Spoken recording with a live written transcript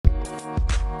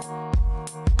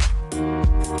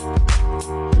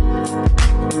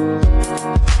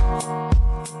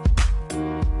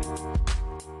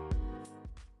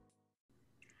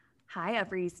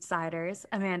Upper East Siders?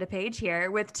 Amanda Page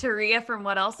here with Taria from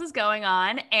What Else Is Going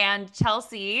On and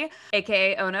Chelsea,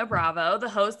 aka Ono Bravo, the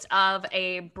host of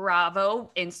a Bravo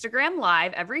Instagram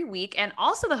Live every week and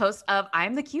also the host of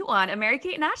I'm the Cute One, a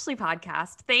Mary-Kate and Ashley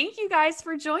podcast. Thank you guys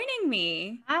for joining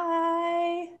me.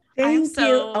 Hi. Thank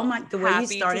you. Oh my, the way you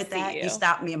started that, you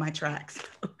stopped me in my tracks.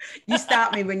 You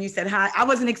stopped me when you said hi. I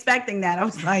wasn't expecting that. I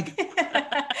was like,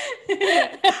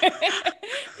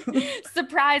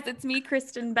 surprise, it's me,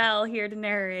 Kristen Bell, here to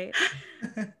narrate.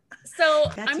 So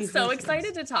I'm so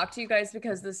excited to talk to you guys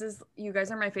because you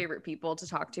guys are my favorite people to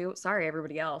talk to. Sorry,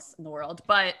 everybody else in the world,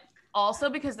 but also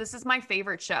because this is my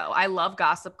favorite show. I love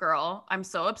Gossip Girl. I'm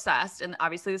so obsessed. And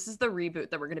obviously this is the reboot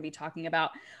that we're going to be talking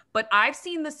about, but I've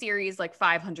seen the series like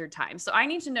 500 times. So I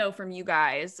need to know from you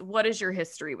guys, what is your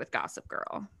history with Gossip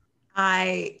Girl?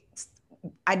 I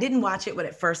didn't watch it when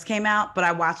it first came out, but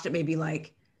I watched it maybe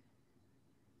like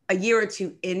a year or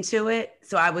two into it.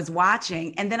 So I was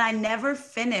watching and then I never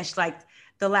finished like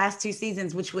the last 2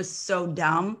 seasons, which was so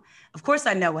dumb. Of course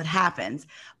I know what happens,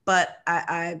 but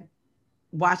I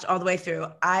watched all the way through.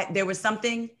 There was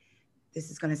something, this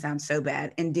is going to sound so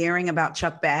bad, endearing about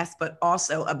Chuck Bass, but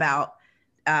also about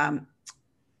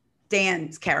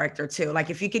Dan's character too. Like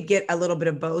if you could get a little bit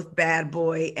of both bad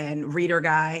boy and reader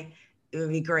guy, it would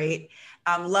be great.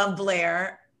 Love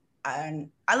Blair. And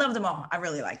I love them all. I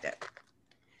really liked it.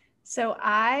 So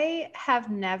I have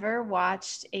never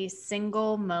watched a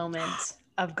single moment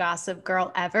of Gossip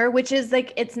Girl ever, which is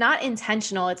like, it's not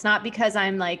intentional. It's not because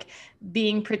I'm like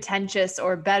being pretentious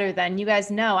or better than. You guys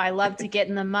know I love to get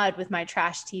in the mud with my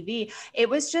trash TV. It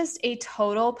was just a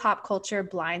total pop culture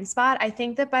blind spot. I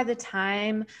think that by the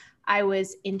time I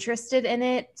was interested in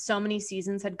it, so many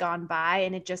seasons had gone by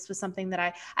and it just was something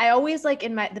that I always like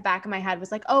in the back of my head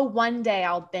was like, oh, one day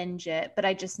I'll binge it, but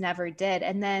I just never did.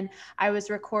 And then I was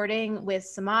recording with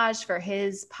Samaj for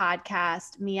his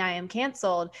podcast, Me, I Am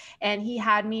Canceled. And he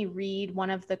had me read one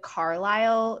of the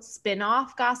Carlisle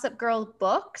spinoff Gossip Girl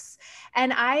books.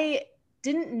 And I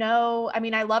didn't know, I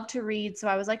mean, I love to read. So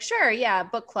I was like, sure, yeah,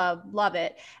 book club, love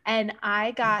it. And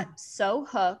I got so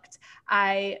hooked.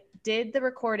 I did the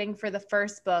recording for the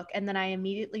first book and then I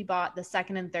immediately bought the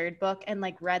second and third book and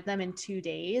like read them in 2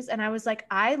 days. And I was like,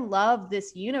 I love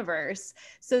this universe.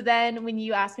 So then when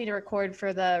you asked me to record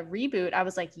for the reboot, I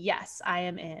was like, yes, I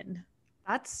am in.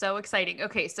 That's so exciting.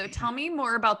 Okay, so tell me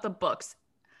more about the books.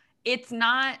 It's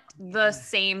not the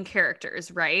same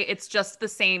characters, right? It's just the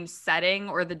same setting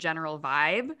or the general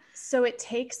vibe. So it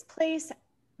takes place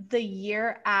the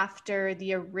year after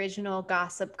the original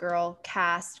Gossip Girl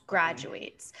cast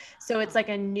graduates. So it's like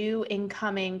a new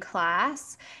incoming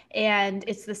class and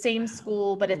it's the same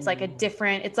school, but it's like a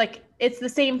different, it's the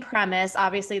same premise.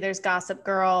 Obviously there's Gossip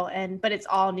Girl but it's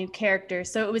all new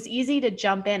characters. So it was easy to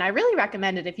jump in. I really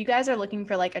recommend it. If you guys are looking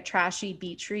for like a trashy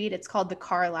beach read, it's called The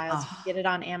Carlisles. You can get it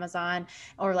on Amazon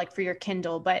or like for your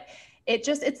Kindle, but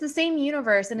it's the same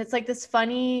universe. And it's like this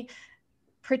funny,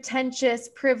 pretentious,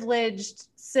 privileged,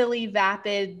 silly,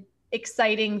 vapid,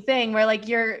 exciting thing where like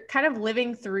you're kind of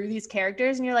living through these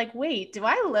characters and you're like, wait, do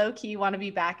I low-key want to be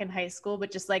back in high school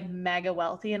but just like mega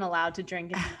wealthy and allowed to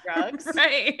drink and do drugs?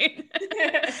 Right.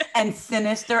 And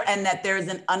sinister, and that there's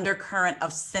an undercurrent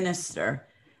of sinister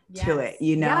to it,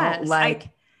 you know? Yes, like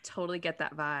I totally get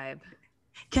that vibe.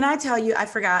 Can I tell you, I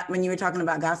forgot when you were talking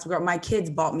about Gossip Girl, my kids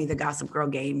bought me the Gossip Girl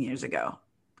game years ago.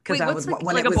 Wait, what's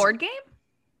like a board game?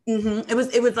 Mm-hmm.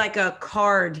 It was like a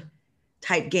card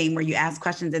type game where you ask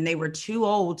questions and they were too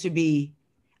old to be,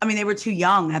 they were too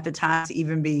young at the time to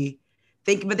even be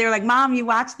thinking, but they're like, Mom, you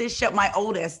watch this show. My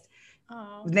oldest,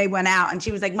 they went out and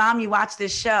she was like, Mom, you watch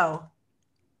this show.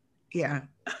 Yeah.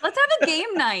 Let's have a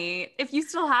game night if you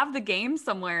still have the game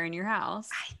somewhere in your house.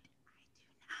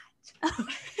 I do not.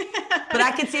 But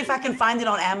I can see if I can find it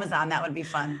on Amazon. That would be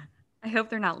fun. I hope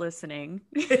they're not listening.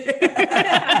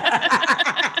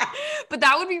 But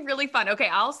that would be really fun. Okay,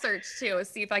 I'll search too,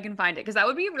 see if I can find it. Because that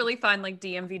would be really fun, like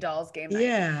DMV Dolls game night.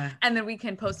 Yeah. And then we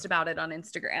can post about it on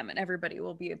Instagram and everybody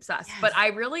will be obsessed. Yes. But I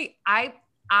really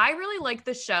like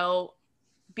the show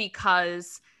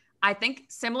because I think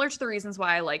similar to the reasons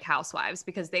why I like Housewives,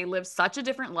 because they live such a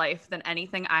different life than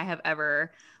anything I have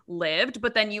ever lived.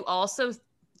 But then you also,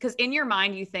 because in your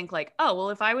mind you think like, oh, well,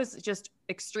 if I was just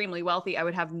extremely wealthy, I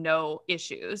would have no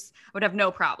issues. I would have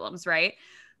no problems, right?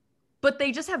 But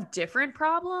they just have different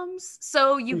problems.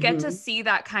 So you get to see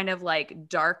that kind of like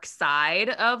dark side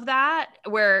of that,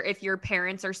 where if your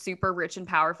parents are super rich and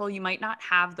powerful, you might not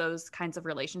have those kinds of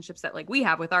relationships that like we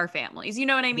have with our families. You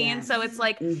know what I mean? Yes. So it's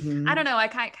like, I don't know. I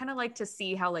kind of like to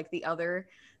see how like the other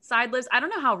side lives. I don't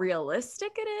know how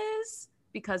realistic it is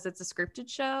because it's a scripted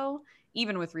show.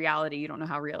 Even with reality, you don't know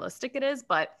how realistic it is,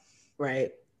 but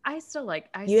Right. I still like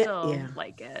Yeah.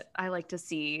 like it. I like to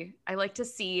see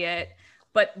it.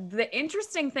 But the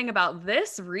interesting thing about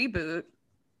this reboot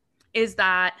is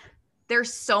that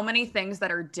there's so many things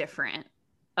that are different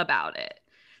about it.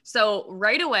 So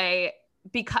right away,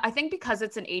 because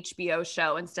it's an HBO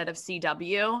show instead of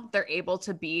CW, they're able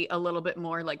to be a little bit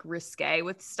more like risque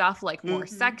with stuff, like more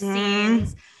sex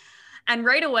scenes. And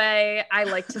right away, I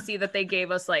like to see that they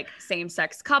gave us like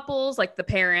same-sex couples, like the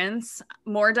parents,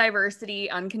 more diversity,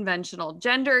 unconventional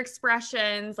gender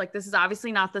expressions. Like this is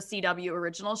obviously not the CW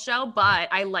original show, but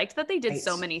I liked that they did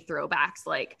so many throwbacks,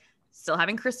 like still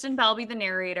having Kristen Bell be the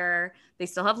narrator. They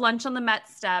still have lunch on the Met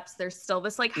steps. There's still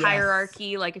this like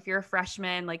hierarchy. Like if you're a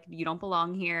freshman, like you don't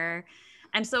belong here.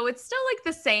 And so it's still like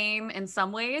the same in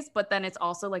some ways, but then it's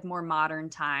also like more modern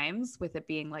times with it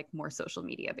being like more social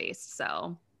media based.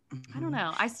 So I don't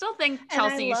know. I still think,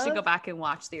 Chelsea, you should go back and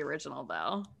watch the original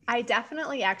though. I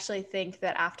definitely actually think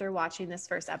that after watching this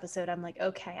first episode, I'm like,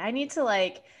 okay, I need to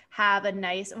like have a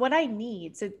nice, what I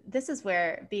need. So this is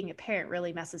where being a parent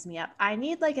really messes me up. I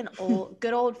need like an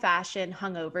good old fashioned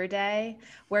hungover day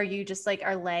where you just like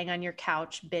are laying on your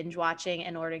couch, binge watching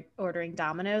and ordering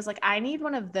Domino's. Like I need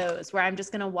one of those where I'm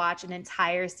just going to watch an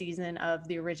entire season of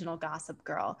the original Gossip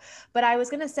Girl. But I was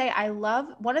going to say,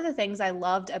 one of the things I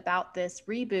loved about this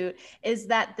reboot is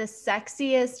that the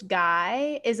sexiest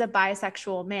guy is a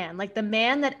bisexual man. Like the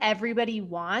man that everybody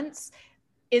wants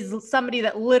is somebody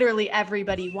that literally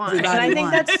everybody wants. And I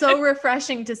think that's so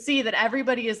refreshing to see that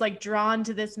everybody is like drawn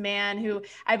to this man who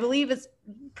I believe is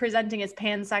presenting as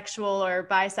pansexual or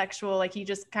bisexual. Like he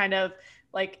just kind of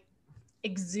like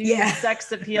exudes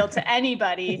sex appeal to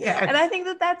anybody. And I think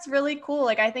that that's really cool.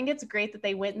 Like I think it's great that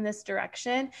they went in this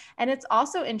direction. And it's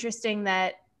also interesting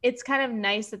that it's kind of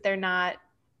nice that they're not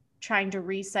trying to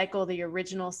recycle the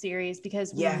original series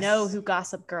because we know who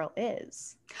Gossip Girl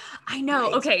is. I know.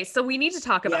 Right. Okay, so we need to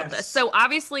talk about this. So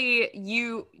obviously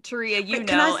you, Taria, you know.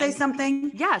 Can I say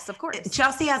something? Yes, of course.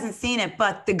 Chelsea hasn't seen it,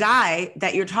 but the guy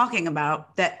that you're talking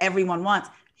about that everyone wants,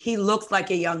 he looks like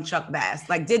a young Chuck Bass.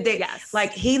 Like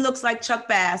like he looks like Chuck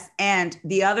Bass, and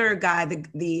the other guy,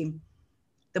 the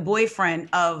boyfriend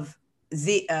of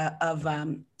the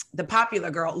popular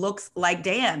girl looks like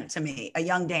Dan to me, a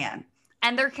young Dan.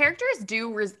 And their characters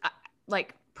do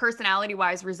like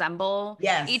personality-wise resemble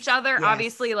each other. Yes.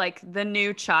 Obviously, like the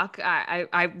new Chuck,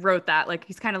 I wrote that, like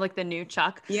he's kind of like the new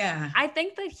Chuck. Yeah. I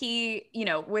think that he, you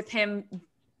know, with him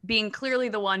being clearly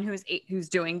the one who's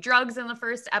doing drugs in the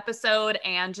first episode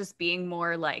and just being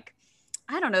more like,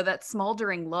 I don't know, that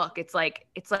smoldering look. It's like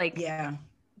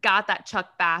got that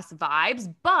Chuck Bass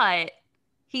vibes, but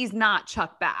he's not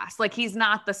Chuck Bass. Like he's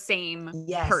not the same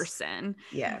person.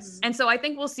 Yes. And so I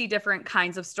think we'll see different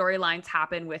kinds of storylines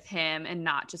happen with him and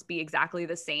not just be exactly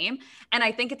the same. And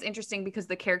I think it's interesting because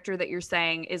the character that you're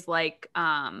saying is like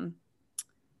Dan.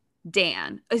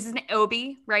 Is his name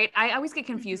Obi, right? I always get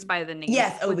confused by the name.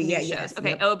 Yes, Obi. Yes. Okay,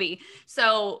 yep. Obi.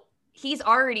 So he's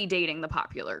already dating the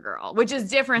popular girl, which is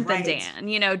different than Dan.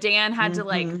 You know, Dan had to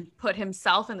like put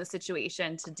himself in the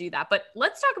situation to do that. But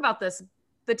let's talk about this.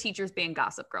 The teachers being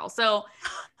Gossip Girl. So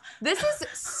this is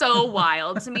so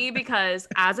wild to me because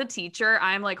as a teacher,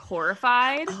 I'm like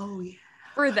horrified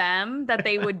for them that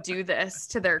they would do this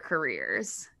to their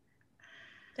careers.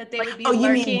 That they would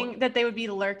be that they would be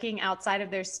lurking outside of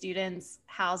their students'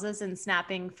 houses and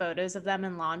snapping photos of them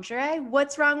in lingerie.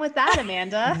 What's wrong with that,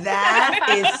 Amanda? That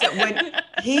is when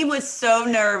he was so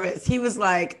nervous. He was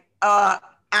like, I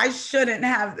shouldn't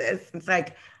have this. It's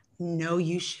like, no,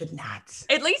 you should not.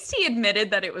 At least he admitted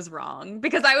that it was wrong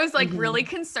because I was like really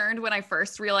concerned when I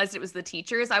first realized it was the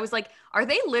teachers. I was like, are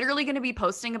they literally going to be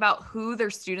posting about who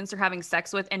their students are having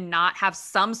sex with and not have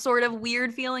some sort of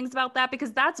weird feelings about that?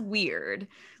 Because that's weird.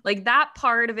 Like that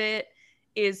part of it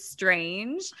is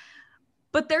strange,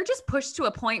 but they're just pushed to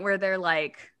a point where they're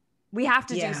like, we have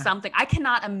to do something. I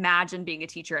cannot imagine being a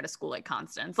teacher at a school like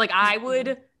Constance. Like I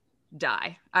would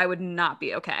die. I would not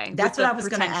be okay. That's what I was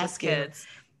going to ask kids.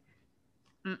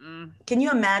 Can you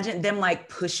imagine them like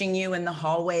pushing you in the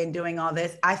hallway and doing all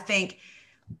this? I think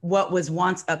what was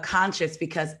once a conscious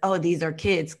because, these are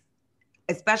kids,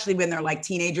 especially when they're like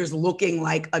teenagers looking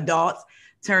like adults,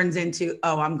 turns into,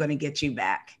 I'm going to get you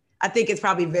back. I think it's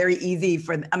probably very easy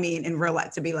in real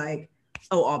life to be like,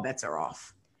 all bets are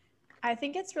off. I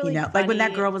think it's really like when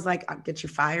that girl was like, I'll get you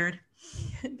fired.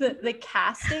 the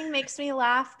casting makes me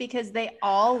laugh because they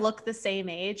all look the same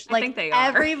age. I Like think they are.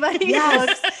 everybody Yes.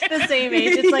 looks the same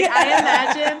age. It's like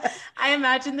Yeah. I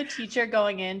imagine the teacher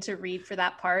going in to read for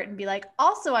that part and be like,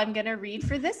 also, I'm gonna read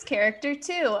for this character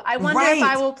too. I wonder if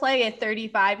I Right. will play a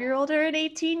 35-year-old or an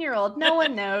 18-year-old. No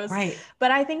one knows. Right.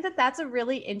 But I think that that's a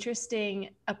really interesting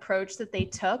approach that they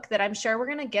took, that I'm sure we're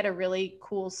going to get a really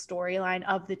cool storyline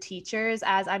of the teachers,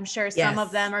 as I'm sure some of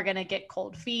Yes. them are going to get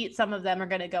cold feet. Some of them are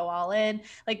going to go all in.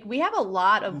 Like, we have a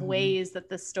lot of Mhm. ways that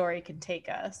this story can take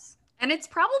us. And it's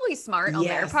probably smart on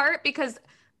their Yes. part because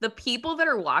the people that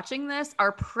are watching this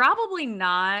are probably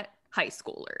not high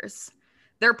schoolers.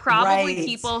 They're probably Right.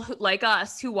 people who, like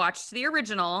us, who watched the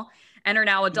original and are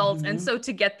now adults. And Mhm. so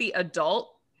to get the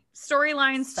adult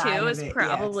storylines Side too of is it,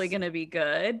 probably yes. going to be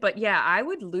good. But yeah, I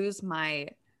would lose my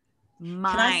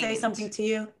mind. Can I say something to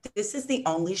you? This is the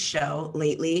only show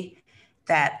lately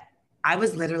that I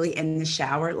was literally in the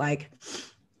shower, like,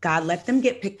 God, let them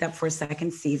get picked up for a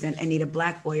second season and need a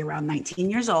Black boy around 19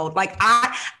 years old. Like,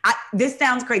 this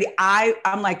sounds crazy.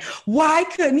 I'm like, why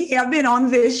couldn't he have been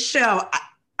on this show?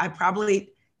 I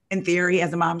probably, in theory,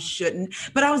 as a mom, shouldn't.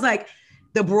 But I was like,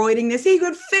 the broidingness, he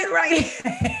could fit right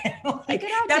in. Like,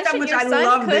 that's how much Your I son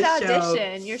love could this show.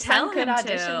 audition. Your Tell son could him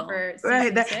audition to. for season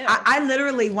Right. 2. I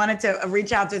literally wanted to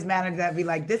reach out to his manager and be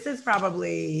like, this is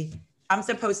probably,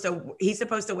 he's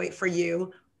supposed to wait for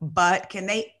you, but can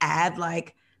they add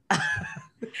like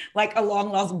a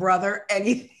long lost brother,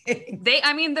 anything?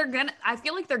 I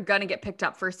feel like they're gonna get picked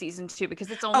up for season 2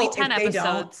 because it's only 10 if they don't.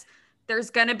 episodes. There's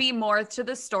gonna be more to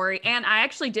the story. And I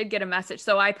actually did get a message.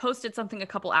 So I posted something a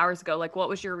couple hours ago, like, what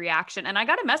was your reaction? And I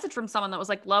got a message from someone that was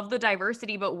like, love the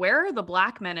diversity, but where are the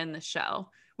Black men in the show?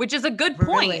 Which is a good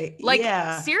point. Really? Like,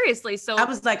 Yeah. seriously. So I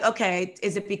was like, okay,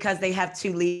 is it because they have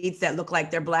 2 leads that look like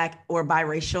they're Black or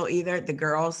biracial, either the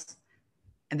girls,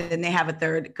 and then they have a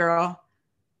third girl?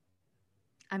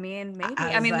 I mean, maybe.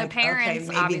 I I was mean, like, the parents, okay,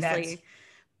 maybe obviously.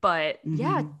 But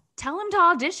yeah, Mhm. tell him to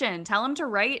audition. Tell him to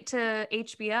write to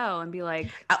HBO and be like,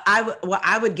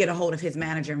 I would get a hold of his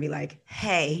manager and be like,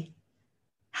 hey,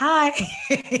 hi,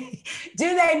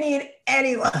 do they need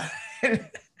anyone?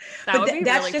 that would be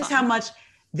That's really just fun. how much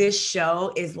this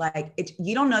show is like.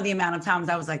 You don't know the amount of times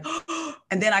I was like,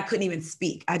 and then I couldn't even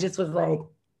speak. I just was like,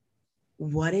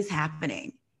 what is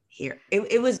happening here?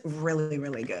 It was really,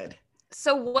 really good.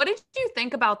 So what did you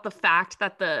think about the fact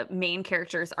that the main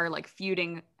characters are like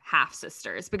feuding half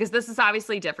sisters? Because this is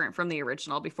obviously different from the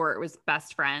original before it was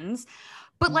best friends.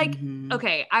 But like, Mhm.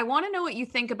 okay, I want to know what you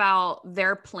think about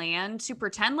their plan to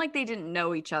pretend like they didn't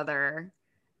know each other.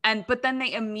 But then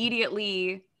they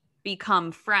immediately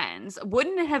become friends.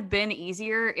 Wouldn't it have been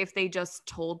easier if they just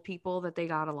told people that they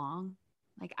got along?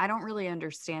 Like, I don't really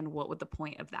understand what the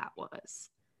point of that was.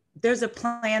 There's a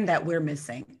plan that we're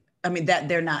missing. I mean, that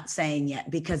they're not saying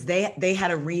yet, because they had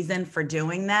a reason for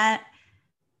doing that,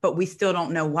 but we still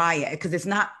don't know why yet, because it's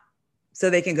not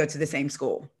so they can go to the same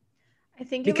school. I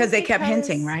think Because they kept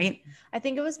hinting, right? I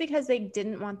think it was because they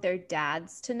didn't want their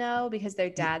dads to know, because their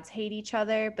dads hate each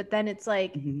other. But then it's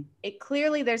like, Mhm. it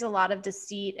clearly there's a lot of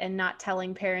deceit and not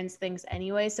telling parents things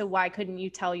anyway. So why couldn't you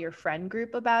tell your friend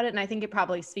group about it? And I think it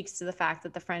probably speaks to the fact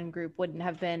that the friend group wouldn't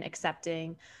have been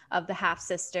accepting of the half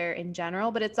sister in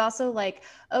general. But it's also like,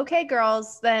 okay,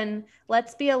 girls, then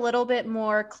let's be a little bit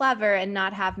more clever and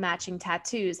not have matching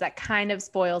tattoos. That kind of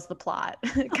spoils the plot.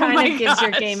 Kind of gives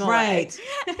your game away. Right.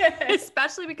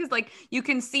 Especially because like you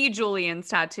can see Julian's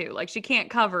tattoo. Like she can't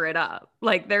cover it up.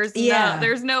 Like there's Yeah.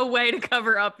 no way to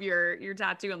cover up your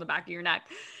tattoo on the back of your neck.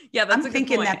 Yeah, that's a I'm good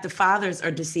thinking point. that the fathers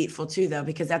are deceitful too, though,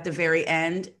 because at the very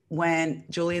end, when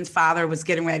Julian's father was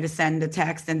getting ready to send a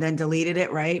text and then deleted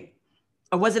it, right?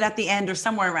 Or was it at the end or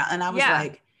somewhere around? And I was Yeah.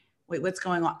 like, wait, what's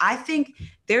going on? I think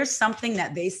there's something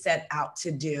that they set out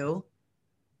to do.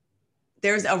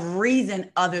 There's a reason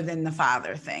other than the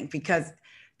father thing, because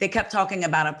they kept talking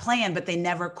about a plan, but they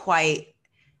never quite,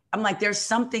 I'm like, there's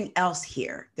something else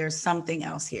here. There's something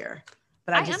else here.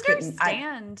 But I just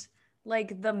understand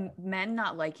like the men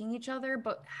not liking each other,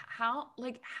 but how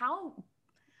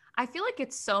I feel like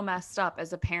it's so messed up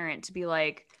as a parent to be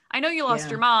like, I know you lost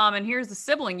Yeah. your mom and here's a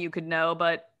sibling you could know,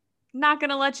 but not going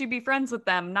to let you be friends with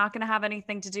them, not going to have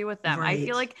anything to do with them. I feel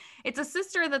Right. like it's a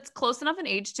sister that's close enough in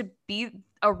age to be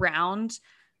around,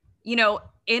 you know,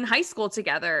 in high school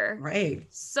together. Right.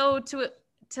 So to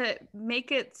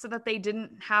make it so that they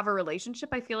didn't have a relationship,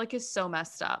 I feel like is so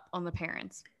messed up on the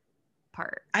parents'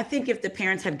 part. I think if the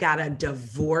parents had got a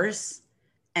divorce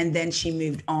and then she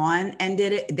moved on and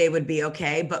did it, they would be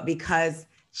okay. But because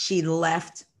she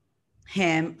left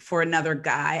him for another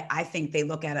guy, I think they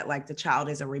look at it like the child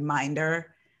is a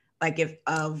reminder, like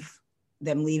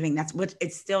them leaving. That's what,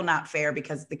 it's still not fair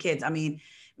because the kids, I mean,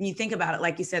 when you think about it,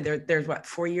 like you said, there's what,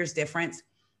 4 years difference.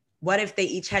 What if they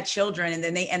each had children and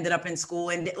then they ended up in school?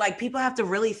 And like, people have to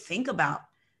really think about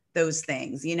those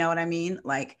things. You know what I mean?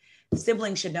 Like,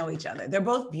 siblings should know each other. They're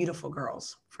both beautiful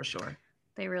girls for sure.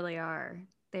 They really are.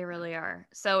 They really are.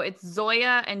 So it's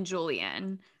Zoya and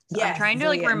Julian. So Yes, I'm trying to Zoya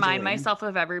like and remind Julian. myself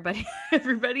of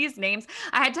everybody's names.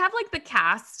 I had to have like the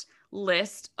cast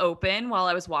list open while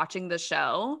I was watching the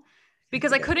show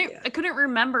because I couldn't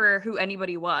remember who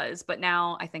anybody was, but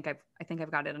now I think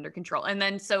I've got it under control. And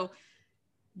then so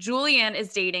Julian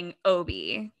is dating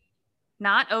Obi.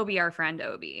 Not Obi, our friend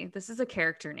Obi. This is a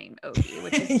character named Obi,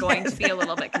 which is going to be a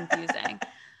little bit confusing.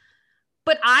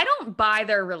 But I don't buy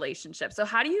their relationship. So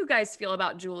how do you guys feel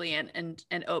about Julian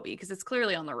and Obi? Because it's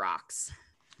clearly on the rocks.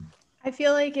 I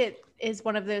feel like it is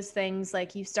one of those things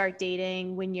like you start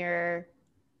dating when you're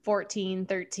 14,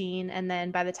 13, and then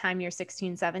by the time you're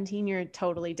 16, 17, you're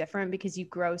totally different because you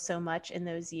grow so much in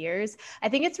those years. I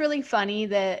think it's really funny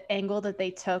the angle that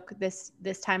they took this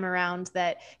time around,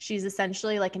 that she's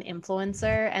essentially like an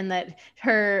influencer and that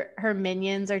her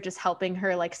minions are just helping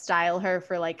her like style her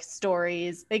for like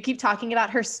stories. They keep talking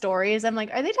about her stories. I'm like,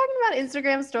 are they talking about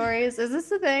Instagram stories? Is this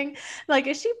the thing? Like,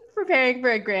 is she preparing for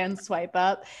a grand swipe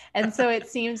up? And so it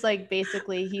seems like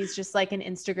basically he's just like an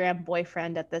Instagram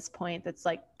boyfriend at this point that's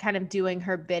like kind of doing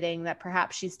her bidding, that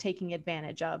perhaps she's taking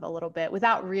advantage of a little bit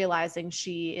without realizing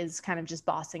she is kind of just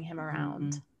bossing him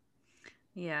around.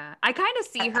 Mm-hmm. Yeah. I kind of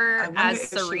see her as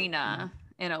Serena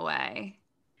in a way.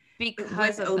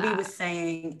 Because what Obi was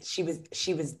saying, she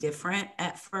was different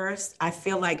at first. I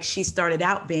feel like she started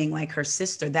out being like her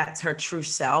sister. That's her true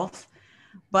self.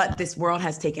 But this world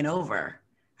has taken over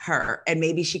her. And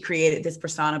maybe she created this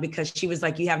persona because she was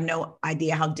like, you have no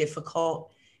idea how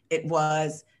difficult it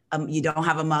was. You don't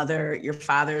have a mother. Your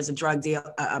father is a drug deal.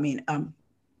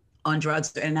 On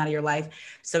drugs in and out of your life.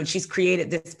 So she's created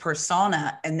this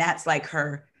persona and that's like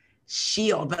her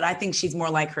shield. But I think she's more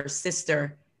like her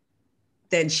sister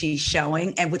than she's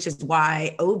showing. And which is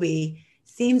why Obi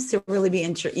seems to really be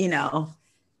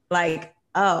like,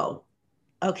 oh,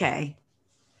 okay.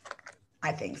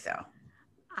 I think so.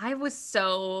 I was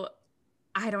so,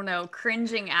 I don't know,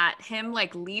 cringing at him,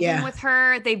 like leaving with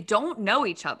her. They don't know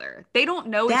each other. They don't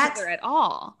know each other at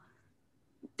all.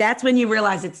 That's when you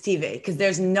realize it's TV, because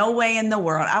there's no way in the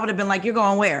world. I would have been like, you're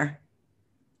going where?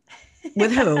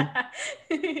 With who?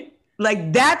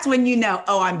 Like, that's when you know,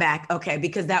 oh, I'm back. Okay,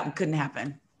 because that couldn't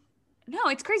happen. No,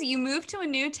 it's crazy. You move to a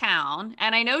new town,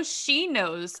 and I know she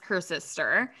knows her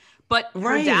sister, but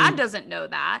her dad doesn't know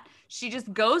that. She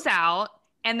just goes out,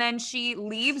 and then she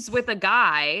leaves with a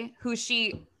guy who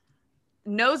she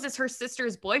knows is her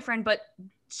sister's boyfriend, but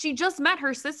she just met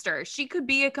her sister. She could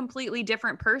be a completely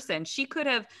different person. She could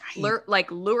have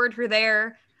lured her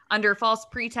there under false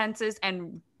pretenses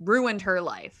and ruined her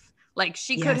life. Like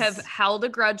she could have held a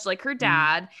grudge like her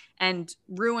dad and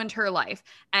ruined her life.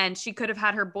 And she could have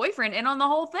had her boyfriend in on the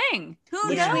whole thing.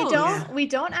 Who knows? We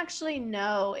don't actually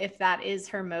know if that is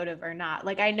her motive or not.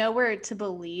 Like, I know we're to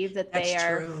believe that they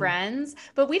are friends,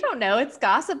 but we don't know. It's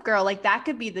Gossip Girl. Like, that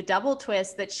could be the double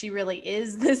twist that she really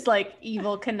is this like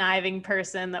evil, conniving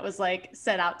person that was like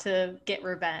set out to get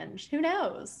revenge. Who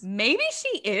knows? Maybe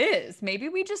she is. Maybe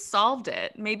we just solved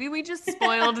it. Maybe we just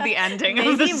spoiled the ending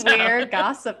of the show. Maybe we're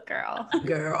Gossip Girl.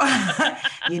 Girl,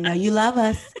 you know you love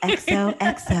us.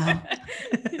 XOXO.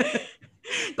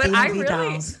 But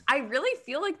I really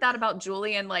feel like that about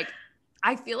Julian. Like,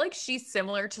 I feel like she's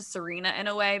similar to Serena in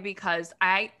a way, because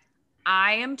I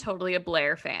am totally a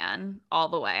Blair fan all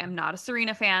the way. I'm not a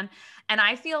Serena fan. And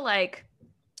I feel like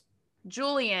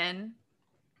Julian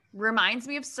reminds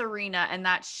me of Serena in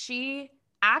that she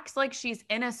acts like she's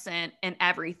innocent in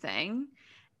everything.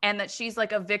 And that she's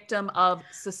like a victim of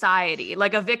society,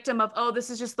 like a victim of, oh, this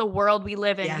is just the world we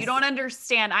live in. Yes. You don't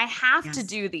understand. I have to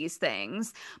do these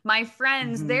things. My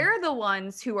friends, they're the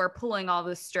ones who are pulling all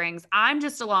the strings. I'm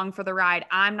just along for the ride.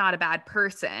 I'm not a bad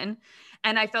person.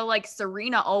 And I felt like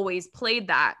Serena always played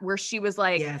that, where she was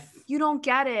like, you don't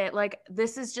get it. Like,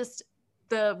 this is just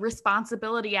the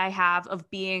responsibility I have of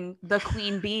being the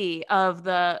queen bee of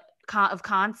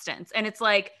Constance. And it's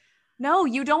like, no,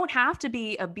 you don't have to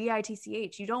be a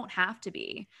bitch. You don't have to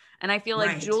be. And I feel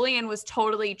like Julian was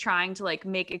totally trying to like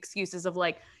make excuses of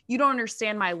like, you don't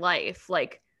understand my life.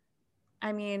 Like,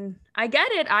 I mean, I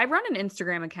get it. I run an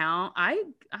Instagram account. I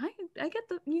get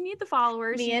you need the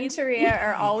followers. Me and Taria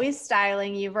are always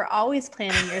styling you. We're always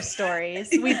planning your stories.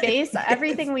 We base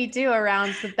everything we do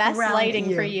around the best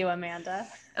lighting for you, Amanda.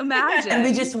 Imagine. And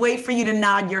we just wait for you to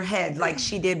nod your head like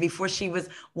she did before she was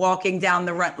walking down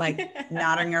the run, like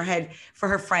nodding her head for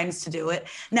her friends to do it.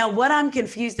 Now, what I'm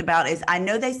confused about is I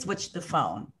know they switched the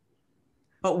phone,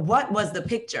 but what was the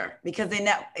picture? Because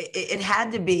it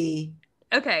had to be.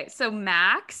 Okay, so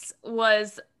Max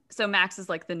is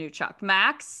like the new Chuck.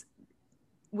 Max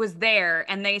was there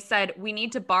and they said, we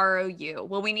need to borrow you.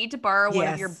 Well, we need to borrow one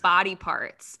of your body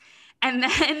parts. And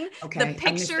then the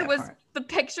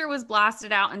picture was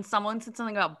blasted out and someone said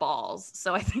something about balls.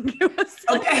 So I think it was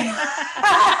okay.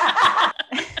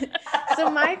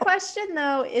 So my question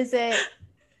though,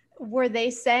 were they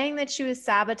saying that she was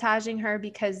sabotaging her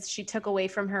because she took away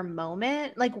from her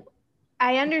moment? Like,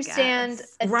 I understand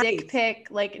dick pic,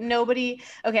 like nobody,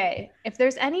 okay, if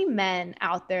there's any men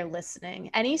out there listening,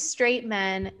 any straight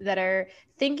men that are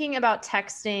thinking about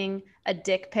texting a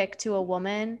dick pic to a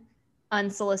woman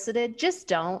unsolicited, just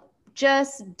don't.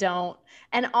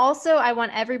 And also, I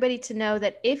want everybody to know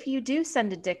that if you do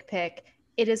send a dick pic,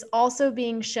 it is also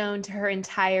being shown to her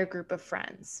entire group of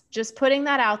friends. Just putting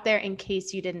that out there in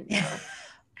case you didn't know.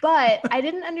 But I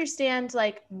didn't understand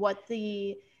like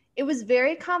it was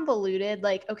very convoluted.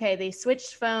 Like, okay, they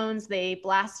switched phones. They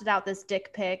blasted out this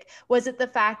dick pic. Was it the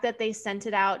fact that they sent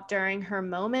it out during her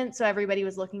moment so everybody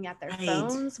was looking at their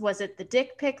phones? Was it the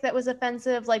dick pic that was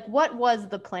offensive? Like, what was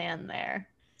the plan there?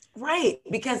 Right,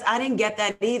 because I didn't get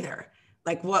that either.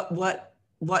 Like, what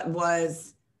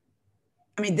was?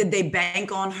 I mean, did they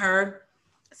bank on her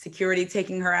security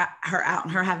taking her out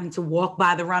and her having to walk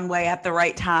by the runway at the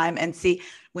right time and see?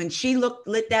 When she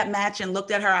lit that match and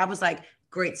looked at her, I was like,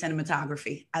 great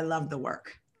cinematography. I love the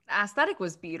work. The aesthetic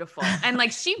was beautiful. And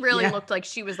like, she really looked like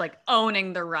she was like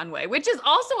owning the runway, which is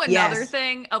also another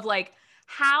thing of like,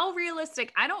 how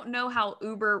realistic. I don't know how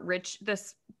uber rich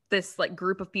this like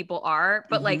group of people are,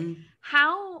 but like,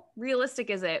 how realistic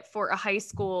is it for a high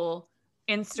school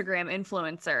Instagram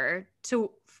influencer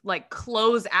to like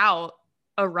close out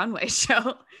a runway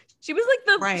show? She was like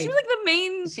the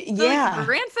main like,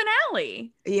 grand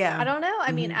finale. Yeah. I don't know.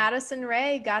 I mean, Addison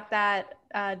Rae got that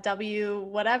W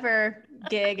whatever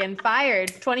gig and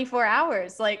fired 24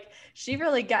 hours. Like, she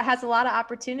really has a lot of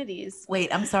opportunities.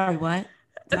 Wait, I'm sorry, what?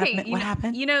 Okay, what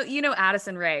happened? You know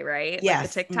Addison Rae, right?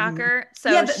 Yes. Like the TikToker.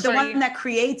 So yeah, the one that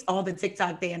creates all the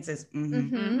TikTok dances.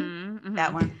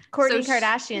 That one. Kourtney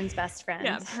Kardashian's best friend.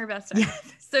 Yeah, her best friend.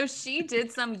 So she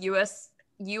did some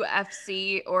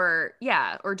UFC or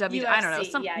UFC, I don't know,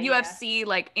 some UFC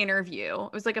like interview.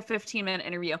 It was like a 15-minute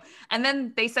interview. And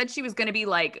then they said she was going to be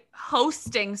like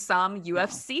hosting some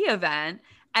UFC event.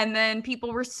 And then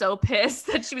people were so pissed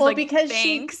that she was like, because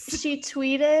thanks. She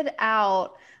tweeted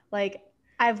out like,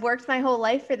 I've worked my whole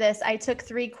life for this. I took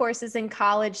 3 courses in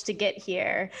college to get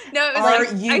here. No, it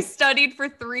was I studied for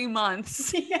 3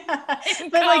 months. Yeah.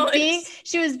 But like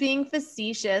she was being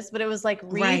facetious, but it was like,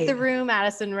 read the room,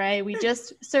 Addison Rae. We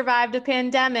just survived a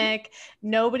pandemic.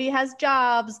 Nobody has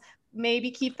jobs.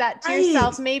 Maybe keep that to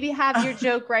yourself. Maybe have your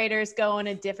joke writers go in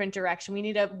a different direction. We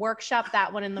need to workshop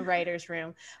that one in the writer's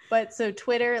room. But so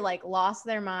Twitter like lost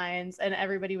their minds and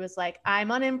everybody was like,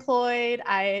 I'm unemployed.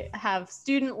 I have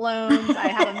student loans. I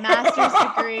have a master's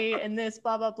degree in this,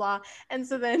 blah, blah, blah. And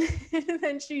so then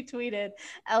she tweeted,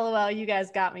 LOL, you guys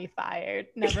got me fired.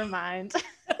 Never mind.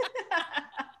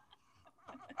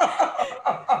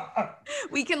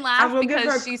 We can laugh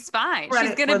because she's fine.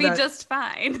 She's going to be just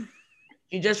fine.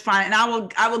 You're just fine. And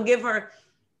I will give her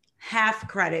half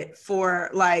credit for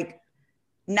like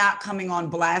not coming on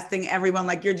blasting everyone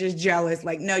like you're just jealous.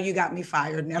 Like, no, you got me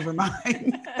fired. Never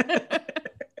mind.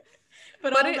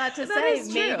 But all that to say,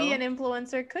 maybe an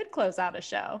influencer could close out a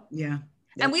show. Yeah.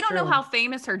 And we don't know how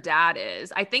famous her dad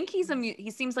is. I think he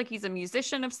seems like he's a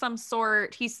musician of some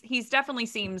sort. He's definitely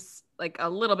seems like a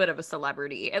little bit of a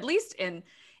celebrity, at least in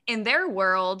their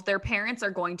world. Their parents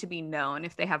are going to be known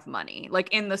if they have money, like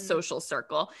in the social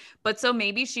circle. But so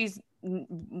maybe she's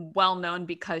well known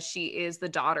because she is the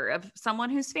daughter of someone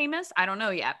who's famous. I don't know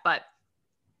yet, but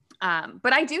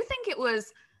I do think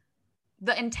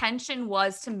the intention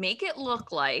was to make it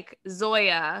look like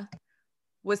Zoya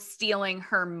was stealing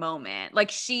her moment.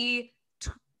 Like she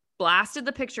blasted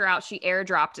the picture out. She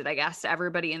airdropped it, I guess, to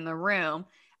everybody in the room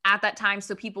at that time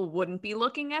so people wouldn't be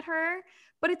looking at her.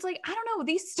 But it's like, I don't know,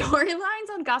 these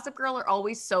storylines on Gossip Girl are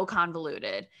always so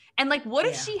convoluted. And like, what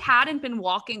if she hadn't been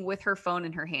walking with her phone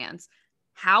in her hands?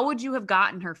 How would you have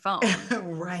gotten her phone?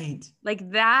 Right. Like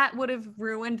that would have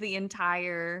ruined the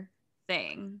entire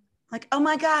thing. Like, oh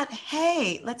my God,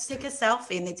 hey, let's take a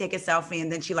selfie. And they take a selfie and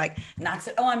then she like knocks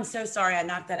it. Oh, I'm so sorry. I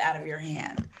knocked that out of your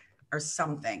hand or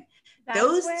something.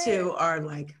 Those two are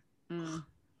like.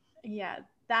 Yeah.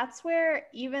 that's where,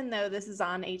 even though this is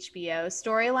on HBO,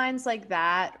 storylines like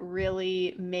that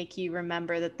really make you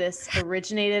remember that this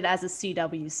originated as a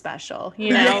CW special, you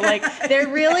know, like they're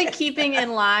really keeping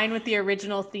in line with the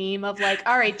original theme of like,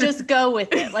 all right, just go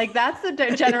with it. Like that's the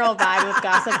general vibe with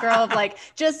Gossip Girl of like,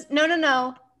 just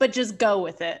no, but just go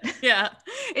with it. Yeah.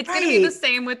 It's going to be the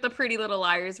same with the Pretty Little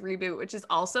Liars reboot, which is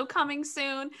also coming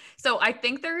soon. So I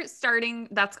think they're starting,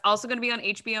 that's also going to be on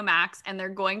HBO Max, and they're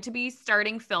going to be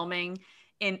starting filming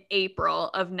in April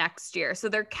of next year. So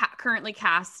they're currently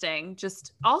casting.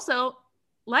 Just also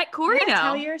let Corey know.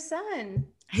 Tell your son.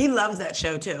 He loves that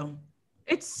show too.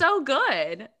 It's so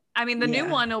good. I mean, the new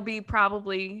one will be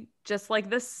probably just like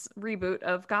this reboot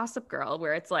of Gossip Girl,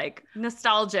 where it's like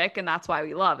nostalgic, and that's why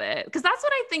we love it. Because that's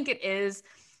what I think it is.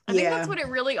 I think that's what it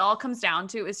really all comes down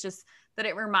to, is just that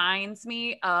it reminds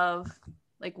me of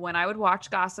like when I would watch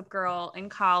Gossip Girl in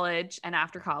college and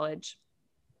after college.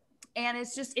 And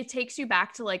it's just, it takes you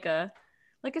back to like a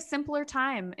simpler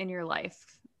time in your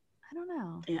life. I don't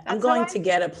know. Yeah, I'm going to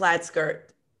get a plaid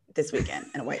skirt this weekend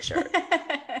and a white shirt.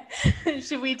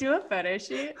 Should we do a photo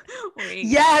shoot? Wait,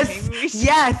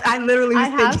 yes. I literally was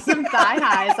have some thigh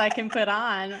highs I can put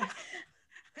on. I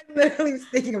literally was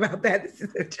thinking about that. This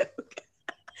is a joke.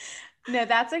 No,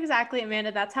 that's exactly,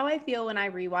 Amanda. That's how I feel when I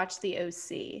rewatch The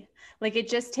OC. Like it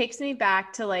just takes me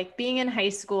back to like being in high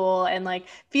school and like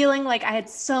feeling like I had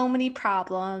so many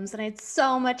problems and I had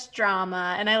so much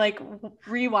drama, and I like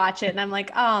rewatch it and I'm like,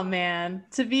 oh man,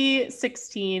 to be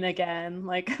 16 again,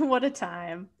 like what a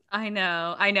time. I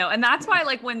know. And that's why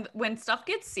like when stuff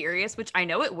gets serious, which I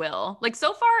know it will, like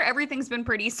so far everything's been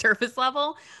pretty surface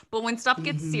level, but when stuff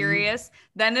gets serious,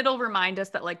 then it'll remind us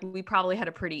that like we probably had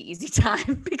a pretty easy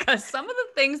time, because some of the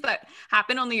things that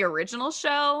happened on the original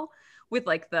show with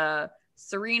like the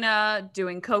Serena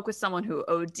doing coke with someone who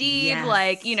OD'd,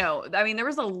 like, you know, I mean, there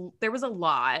was a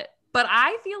lot, but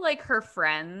I feel like her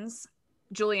friends,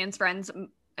 Julian's friends,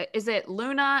 is it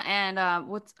Luna and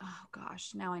oh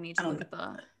gosh, now I need to look at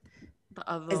the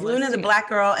other. Is Luna the black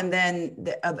girl, and then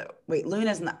the other? Wait,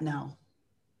 Luna's not. No.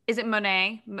 Is it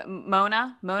Monet?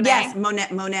 Mona? Monet? Yes,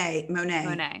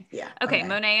 Monet. Yeah. Okay,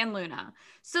 Monet and Luna.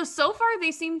 So far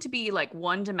they seem to be like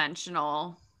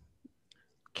one-dimensional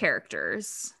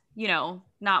characters. You know,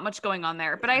 not much going on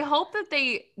there. But I hope that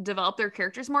they develop their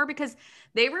characters more, because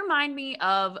they remind me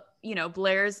of, you know,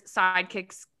 Blair's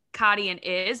sidekicks, Cotty and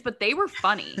Iz, but they were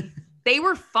funny. They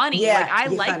were funny. Yeah, like I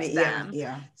liked funny. them.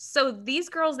 Yeah. So these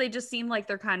girls, they just seem like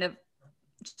they're kind of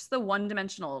just the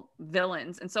one-dimensional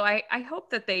villains. And so I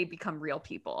hope that they become real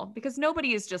people, because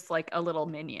nobody is just like a little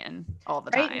minion all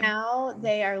the time. Right now,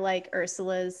 they are like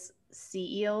Ursula's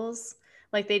sea eels.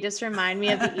 Like they just remind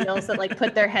me of the eels that like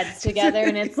put their heads together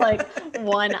and it's like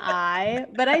one eye.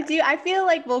 But I feel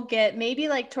like we'll get maybe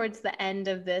like towards the end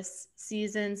of this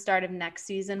season, start of next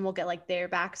season, we'll get like their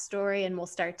backstory and we'll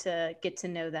start to get to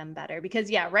know them better.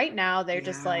 Because right now they're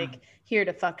just like here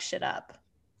to fuck shit up.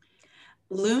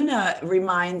 Luna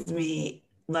reminds me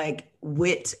like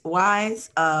wit-wise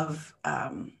of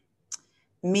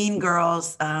Mean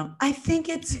Girls. I think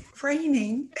it's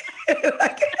raining.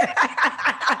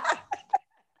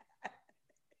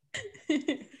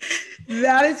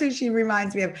 That is who she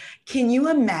reminds me of. Can you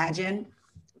imagine?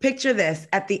 Picture this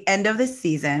at the end of the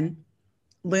season,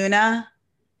 Luna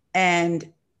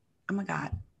and oh my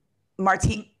God,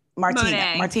 Monet. I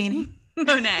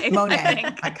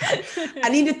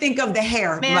need to think of the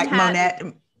hair Manhattan. like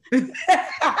Monet.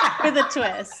 With a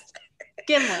twist.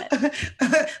 Gimlet.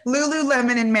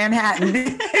 Lululemon in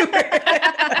Manhattan.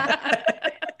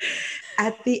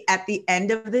 At the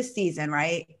end of the season,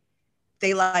 right?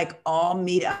 They like all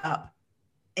meet up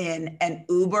in an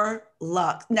Uber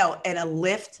Lux, in a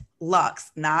Lyft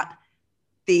Lux, not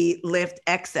the Lyft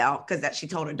XL, because that she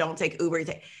told her don't take Uber,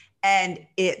 and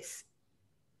it's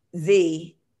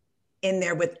Z in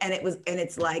there and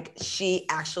it's like she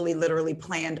actually literally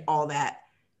planned all that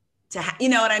you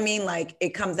know what I mean? Like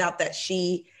it comes out that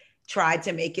she tried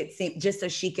to make it seem just so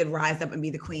she could rise up and be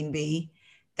the queen bee.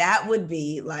 That would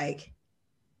be like,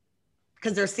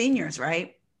 because they're seniors,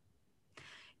 right?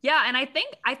 Yeah, and I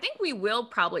think we will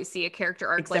probably see a character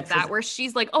arc like that where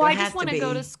she's like, "Oh, I just want to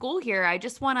go to school here. I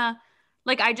just want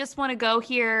to go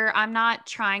here. I'm not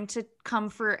trying to come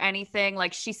for anything."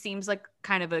 Like she seems like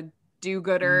kind of a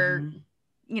do-gooder,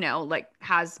 you know, like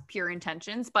has pure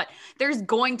intentions, but there's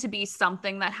going to be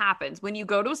something that happens when you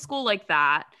go to a school like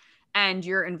that and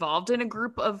you're involved in a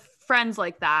group of friends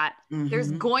like that. There's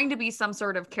going to be some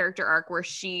sort of character arc where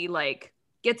she like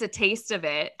gets a taste of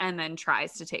it and then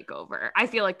tries to take over. I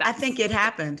feel like that. I think it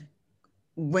happened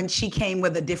when she came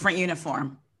with a different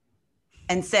uniform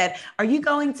and said, "Are you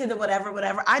going to the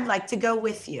whatever? I'd like to go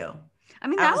with you." I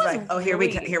mean, I that was was like, oh, here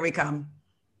we come.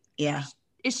 Yeah.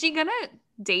 Is she gonna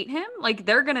date him? Like,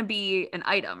 they're gonna be an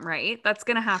item, right? That's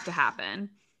gonna have to happen.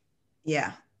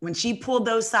 Yeah. When she pulled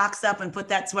those socks up and put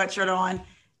that sweatshirt on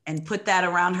and put that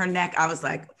around her neck, I was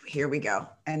like, here we go.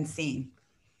 And scene.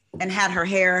 And had her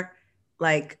hair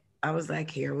like, I was like,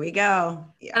 here we go.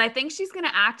 Yeah. And I think she's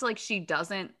gonna act like she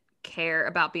doesn't care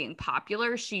about being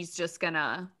popular. She's just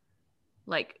gonna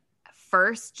like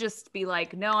first just be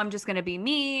like, no, I'm just gonna be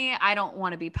me. I don't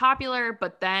want to be popular.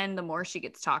 But then the more she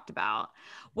gets talked about,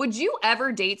 would you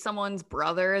ever date someone's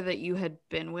brother that you had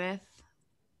been with?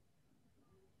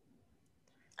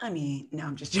 I mean, no,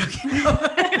 I'm just joking.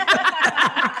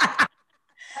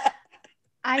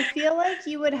 I feel like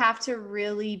you would have to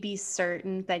really be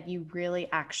certain that you really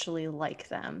actually like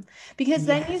them, because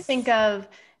then you think of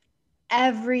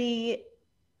every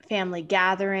family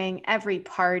gathering, every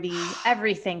party,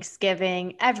 every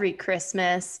Thanksgiving, every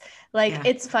Christmas. Like,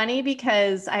 it's funny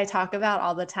because I talk about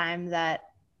all the time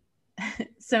that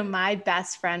so my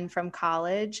best friend from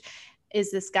college is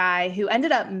this guy who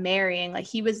ended up marrying, like,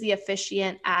 he was the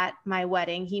officiant at my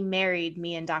wedding. He married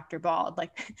me and Dr. Bald.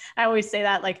 Like, I always say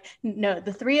that, like, no,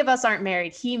 the three of us aren't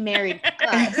married. He married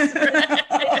us.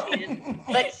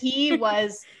 But he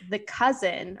was the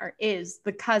cousin, or is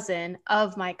the cousin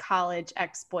of my college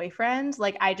ex-boyfriend.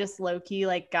 Like, I just low-key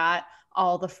like got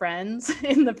all the friends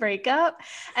in the breakup.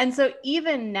 And so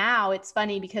even now it's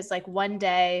funny because like one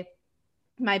day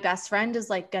my best friend is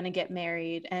like going to get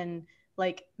married, and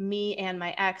like me and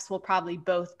my ex will probably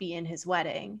both be in his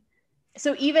wedding.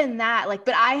 So even that, like,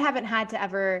 but I haven't had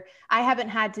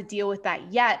to deal with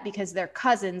that yet because they're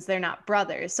cousins, they're not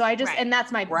brothers. So I just, and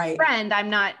that's my friend, I'm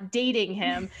not dating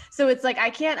him. So it's like, I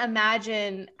can't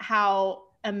imagine how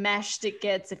enmeshed it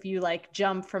gets if you like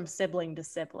jump from sibling to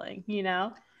sibling, you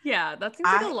know? Yeah, that seems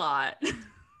like a lot.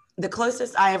 The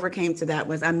closest I ever came to that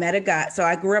was I met a guy. So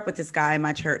I grew up with this guy in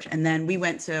my church, and then we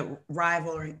went to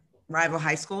rival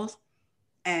high schools.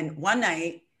 And one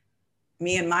night,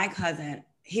 me and my cousin,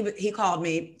 he called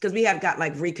me because we have got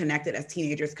like reconnected as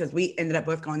teenagers because we ended up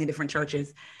both going to different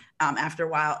churches after a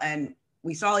while. And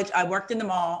we saw I worked in the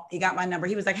mall. He got my number.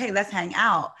 He was like, hey, let's hang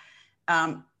out.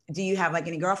 Do you have like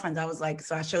any girlfriends? I was like,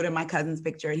 so I showed him my cousin's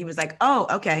picture. He was like, oh,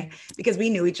 okay. Because we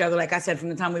knew each other, like I said, from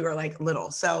the time we were like little.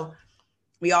 So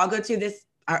we all go to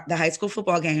the high school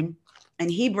football game, and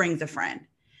he brings a friend.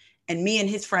 And me and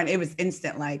his friend, it was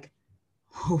instant like,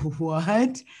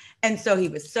 what? And so he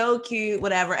was so cute,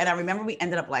 whatever. And I remember we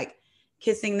ended up like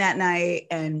kissing that night,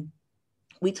 and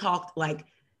we talked like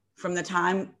from the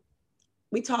time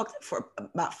we talked for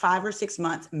about 5 or 6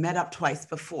 months, met up twice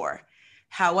before.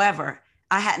 However,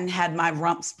 I hadn't had my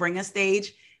rump springer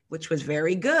stage, which was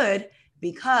very good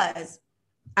because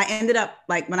I ended up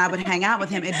like when I would hang out with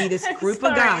him, it'd be this group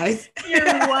of guys. You're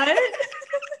what?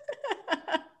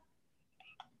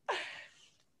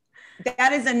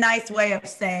 That is a nice way of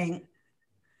saying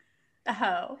a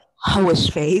hoe.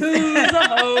 Hoish face. Who's a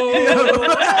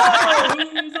hoe?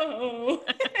 Who's a hoe?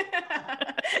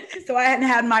 So I hadn't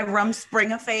had my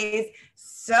Rumspringa phase.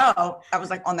 So I was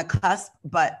like on the cusp,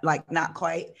 but like not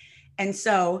quite. And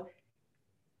so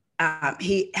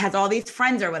he has all these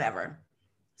friends or whatever.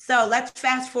 So let's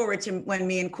fast forward to when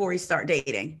me and Corey start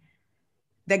dating.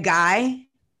 The guy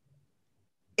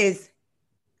is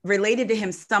related to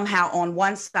him somehow on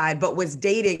one side, but was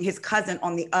dating his cousin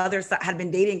on the other side, had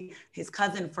been dating his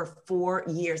cousin for 4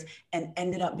 years and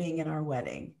ended up being in our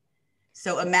wedding.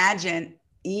 So imagine,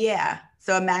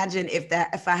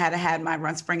 if I had my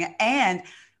Rumspringa, and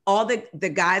all the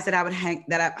guys that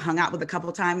I hung out with a couple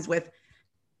of times with,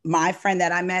 my friend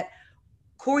that I met,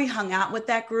 Corey hung out with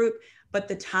that group, but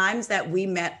the times that we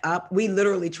met up, we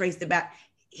literally traced it back.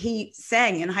 He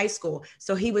sang in high school.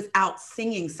 So he was out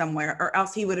singing somewhere, or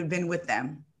else he would have been with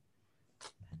them.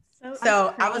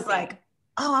 So I was like,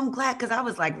 oh, I'm glad. Cause I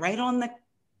was like right on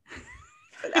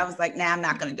I was like, nah, I'm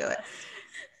not going to do it.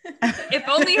 If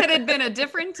only it had been a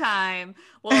different time.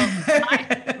 Well,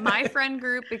 my friend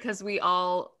group, because we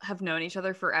all have known each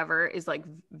other forever, is like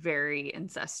very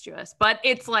incestuous, but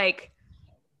it's like,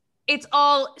 it's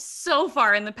all so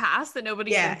far in the past that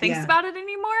nobody even thinks about it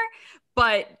anymore.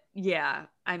 But yeah,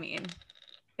 I mean,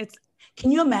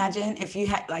 can you imagine if you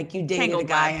had like you dated a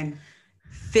guy in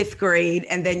 5th grade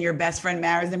and then your best friend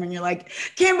marries him and you're like,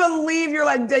 can't believe you're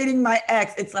like dating my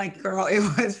ex. It's like, girl, it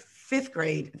was 5th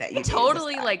grade that you I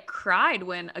totally like cried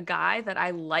when a guy that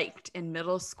I liked in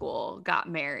middle school got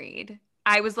married.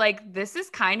 I was like, this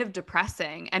is kind of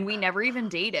depressing, and we never even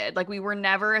dated. Like, we were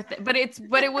never but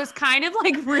it was kind of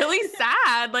like really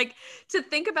sad, like to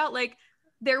think about. Like,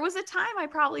 there was a time I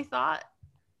probably thought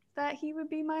that he would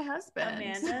be my husband.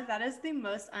 Amanda, that is the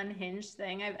most unhinged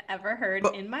thing I've ever heard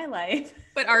in my life.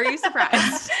 But are you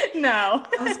surprised? No.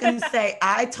 I was going to say,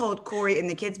 I told Corey and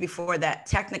the kids before that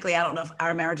technically, I don't know if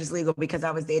our marriage is legal because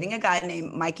I was dating a guy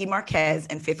named Mikey Marquez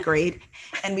in 5th grade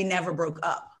and we never broke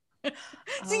up.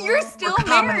 So you're still We're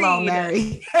common law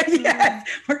married. Yes.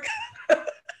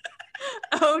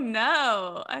 Oh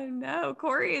no. I know.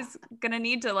 Corey is going to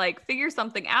need to like figure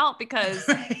something out because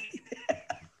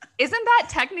isn't that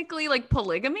technically like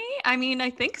polygamy? I mean, I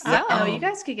think so. Oh, you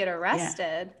guys could get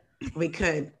arrested. Yeah, we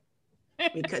could.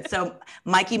 We could. So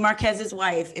Mikey Marquez's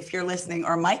wife, if you're listening,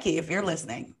 or Mikey, if you're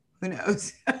listening, who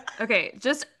knows? Okay,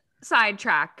 just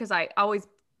sidetrack because I always,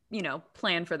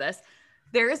 plan for this.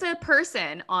 There is a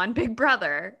person on Big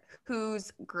Brother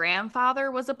whose grandfather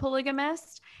was a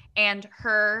polygamist and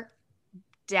her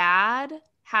dad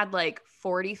had like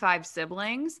 45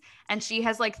 siblings and she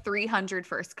has like 300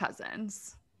 first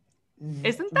cousins.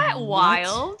 Isn't that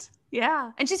wild?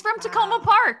 Yeah. And she's from Tacoma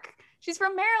Park. She's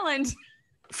from Maryland.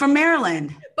 From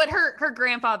Maryland. But her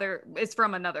grandfather is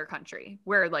from another country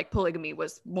where like polygamy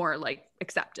was more like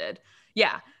accepted.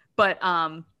 Yeah. But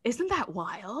isn't that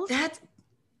wild?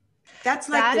 That's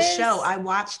like the show. I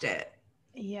watched it.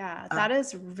 Yeah, that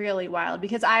is really wild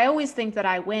because I always think that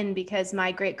I win because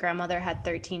my great grandmother had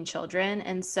 13 children.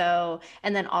 And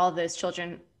then all of those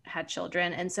children had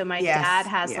children. And so my dad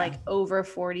has like over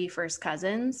 40 first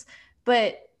cousins,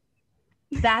 but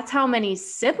that's how many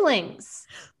siblings.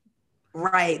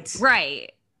 Right.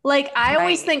 Like I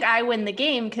always think I win the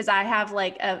game because I have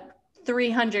like a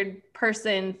 300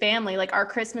 person family. Like our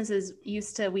Christmases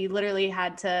we literally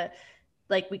had to,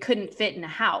 like we couldn't fit in a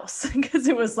house because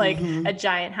it was like a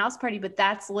giant house party, but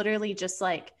that's literally just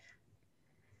like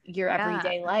your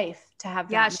everyday life to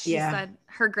have. Yeah. She said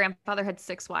her grandfather had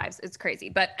 6 wives. It's crazy.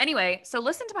 But anyway, so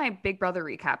listen to my Big Brother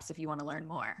recaps if you want to learn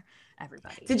more,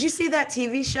 everybody. Did you see that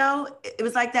TV show? It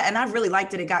was like that. And I really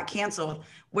liked it. It got canceled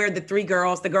where the 3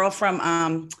 girls, the girl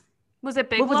from, was it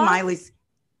Big What Love? was Miley's?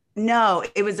 No,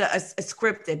 it was a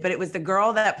scripted, but it was the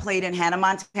girl that played in Hannah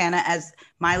Montana as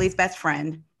Miley's best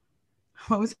friend.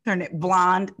 What was her name?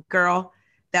 Blonde girl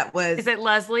that was. Is it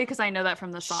Leslie? Because I know that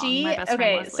from the song. My best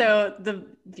friend Leslie. So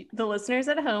the listeners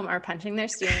at home are punching their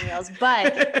steering wheels,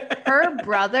 but her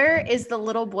brother is the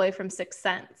little boy from Sixth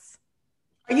Sense.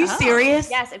 Are you serious?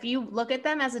 Yes. If you look at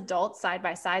them as adults side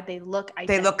by side, they look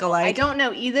identical. They look alike. I don't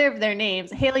know either of their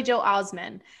names. Haley Joel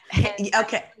Osment.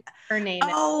 Okay. Her name.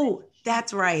 Oh,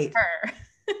 that's right. Her.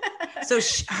 So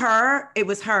it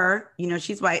was her.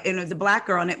 She's white, and it was a black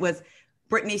girl, and it was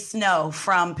Brittany Snow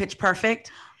from Pitch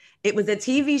Perfect. It was a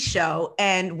TV show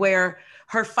and where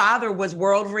her father was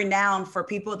world renowned for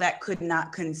people that could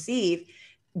not conceive.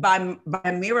 By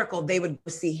a miracle, they would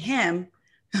see him.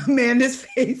 Amanda's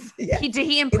face. Yeah. Did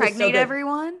he impregnate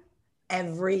everyone?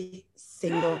 Every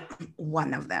single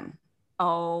one of them.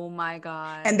 Oh my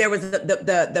God. And there was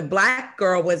the black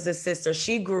girl was the sister.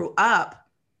 She grew up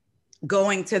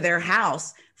going to their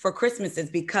house for Christmases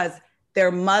because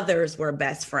their mothers were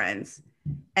best friends.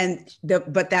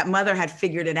 But that mother had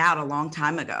figured it out a long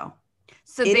time ago.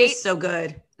 So it is so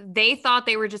good. They thought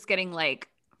they were just getting like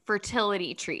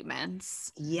fertility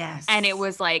treatments. Yes. And it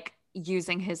was like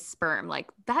using his sperm. Like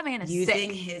that man is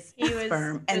using sick. his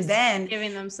sperm. And then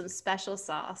giving them some special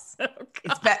sauce.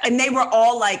 And they were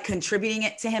all like contributing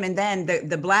it to him. And then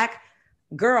the black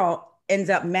girl ends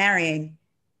up marrying,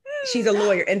 she's a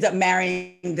lawyer, ends up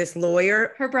marrying this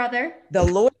lawyer. Her brother. The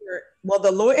lawyer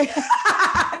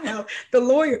no, the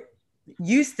lawyer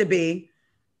used to be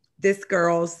this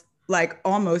girl's like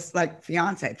almost like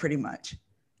fiance pretty much.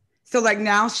 So like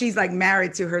now she's like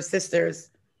married to her sisters,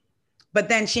 but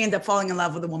then she ends up falling in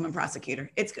love with a woman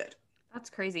prosecutor. It's good. That's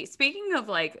crazy. Speaking of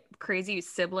like crazy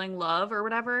sibling love or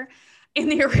whatever, in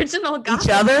the original Gossip,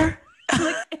 each other?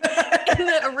 in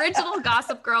the original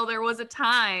Gossip Girl, there was a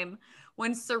time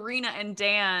when Serena and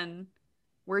Dan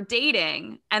were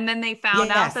dating and then they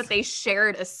found out that they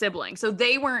shared a sibling. So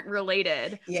they weren't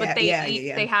related, but they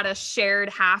had a shared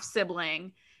half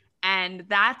sibling. And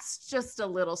that's just a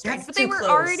little strange. But they were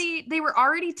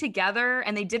already together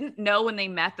and they didn't know when they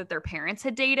met that their parents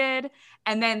had dated.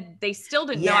 And then they still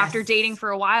didn't know after dating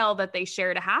for a while that they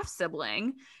shared a half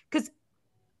sibling. Because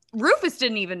Rufus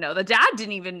didn't even know. The dad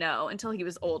didn't even know until he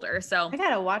was older. So I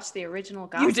gotta watch the original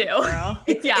Gossip Girl.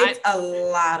 It's a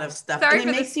lot of stuff. Sorry and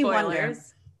it for makes the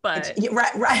spoilers, but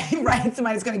right.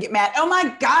 Somebody's gonna get mad. Oh my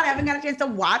God, I haven't got a chance to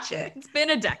watch it. It's been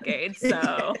a decade,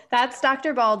 so that's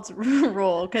Dr. Bald's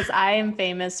rule. Because I am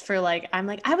famous for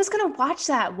I was gonna watch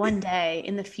that one day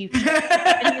in the future,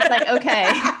 and it's like,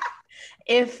 okay,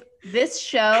 if this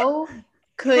show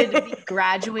could be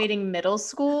graduating middle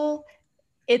school,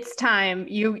 it's time.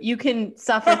 You can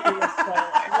suffer through a spoiler.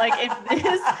 Like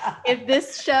if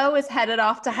this show is headed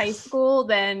off to high school,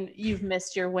 then you've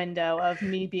missed your window of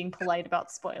me being polite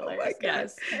about spoilers. Oh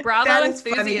yes. Bravo That is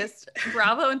enthusiast.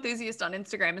 Bravo enthusiast on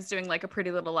Instagram is doing like a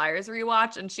Pretty Little Liars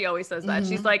rewatch, and she always says that.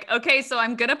 She's like, okay, so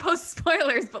I'm gonna post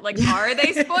spoilers, but like, are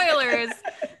they spoilers?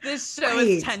 This show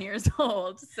is 10 years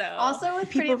old. So also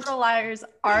with Pretty Little Liars,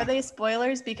 are they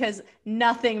spoilers? Because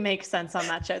nothing makes sense on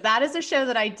that show. That is a show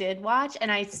that I did watch,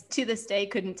 and I to this day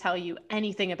couldn't tell you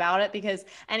anything about it, because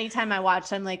anytime I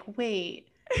watched, I'm like, wait,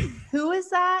 who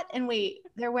is that? And wait,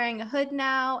 they're wearing a hood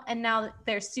now, and now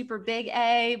they're super big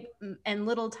A and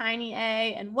little tiny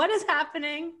A, and what is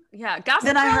happening? Yeah, Gossip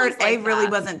Then Girl I heard is like A really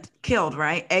that. wasn't killed,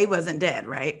 right? A wasn't dead,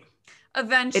 right?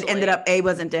 Eventually. It ended up A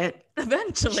wasn't dead.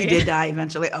 Eventually. She did die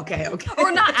eventually. Okay.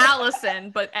 Or not Allison,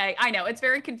 but A. I know, it's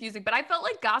very confusing, but I felt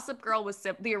like Gossip Girl was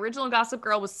the original Gossip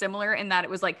Girl was similar in that it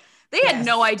was like they had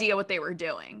no idea what they were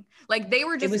doing. Like they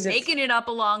were just making it up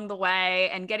along the way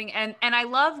and getting and I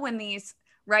love when these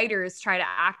writers try to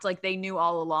act like they knew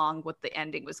all along what the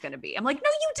ending was going to be. I'm like, no,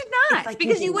 you did not, like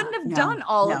because you wouldn't have done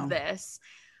all of this.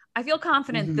 I feel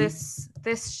confident this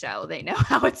show, they know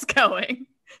how it's going.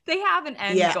 They have an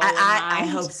end goal in mind. I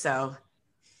hope so.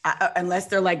 Unless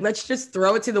they're like, let's just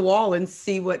throw it to the wall and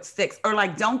see what sticks. Or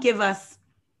like, don't give us,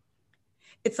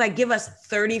 it's like, give us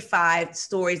 35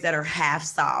 stories that are half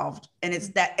solved. And it's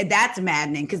that's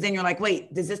maddening. Cause then you're like,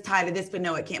 wait, does this tie to this? But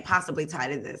no, it can't possibly tie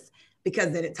to this,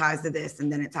 because then it ties to this.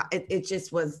 And then it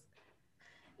just was,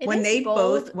 when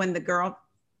the girl.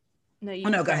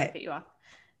 No, go ahead. Cut you off.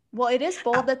 Well, it is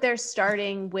bold that they're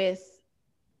starting with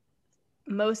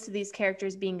most of these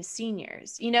characters being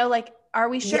seniors, like, are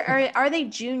we sure? Are they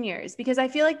juniors? Because I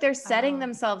feel like they're setting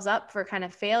themselves up for kind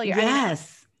of failure.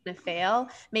 Yes. To fail.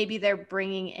 Maybe they're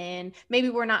bringing in, maybe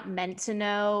we're not meant to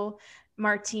know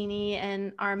Martini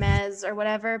and Armez or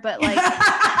whatever, but like,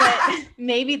 but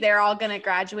maybe they're all going to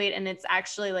graduate and it's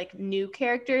actually like new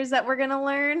characters that we're going to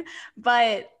learn.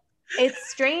 But it's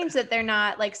strange that they're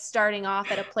not like starting off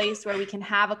at a place where we can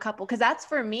have a couple, because that's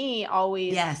for me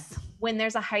always. Yes. When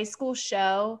there's a high school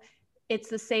show, it's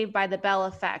the Saved by the Bell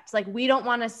effect. Like, we don't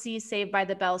want to see Saved by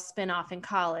the Bell spinoff in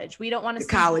college. We don't want to see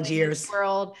college years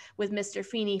world with Mr.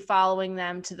 Feeney following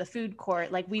them to the food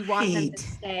court. Like, we want them to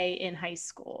stay in high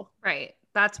school. Right.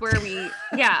 That's where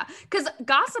yeah. Because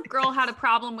Gossip Girl had a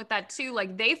problem with that too.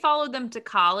 Like, they followed them to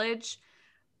college,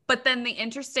 but then the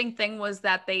interesting thing was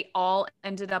that they all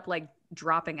ended up like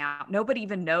dropping out. Nobody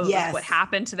even knows what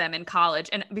happened to them in college.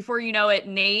 And before you know it,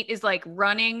 Nate is like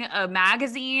running a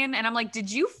magazine. And I'm like,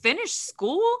 did you finish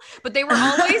school? But they were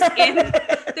always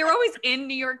in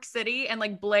New York City, and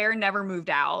like Blair never moved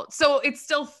out. So it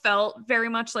still felt very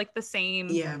much like the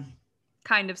same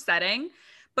kind of setting,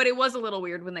 but it was a little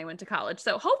weird when they went to college.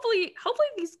 So hopefully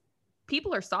these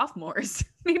people are sophomores.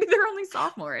 Maybe they're only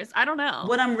sophomores. I don't know.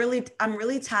 What I'm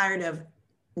really tired of,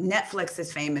 Netflix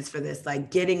is famous for this, like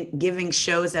giving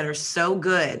shows that are so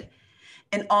good,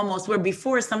 and almost where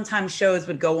before sometimes shows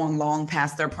would go on long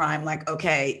past their prime, like,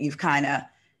 okay, you've kind of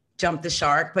jumped the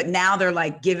shark, but now they're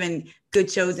like giving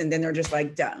good shows and then they're just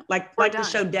like done. Like the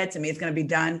show Dead to Me is going to be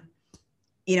done,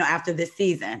 after this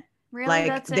season. Really?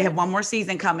 Like they have one more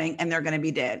season coming and they're going to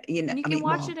be dead. And you can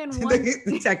watch it in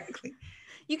one technically.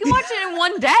 You can watch it in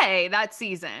one day that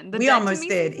season. We almost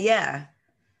did. Yeah.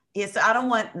 Yeah, so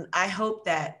I hope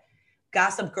that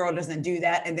Gossip Girl doesn't do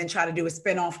that and then try to do a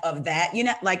spinoff of that,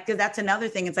 because that's another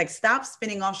thing. It's like, stop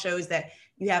spinning off shows that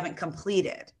you haven't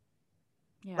completed.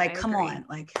 Yeah, like, come on,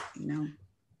 like,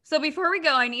 So before we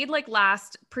go, I need like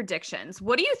last predictions.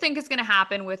 What do you think is going to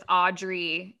happen with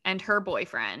Audrey and her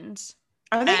boyfriend?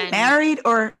 Are they married,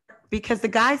 or because the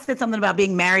guy said something about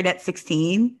being married at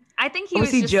 16? I think he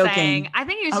was just joking? Saying, I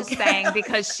think he was just saying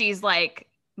because she's like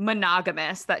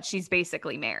monogamous that she's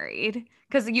basically married,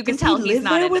 because you can tell he's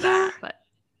not into that. But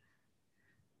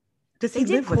does he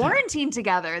live with her? They quarantined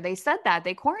together. They said that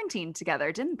they quarantined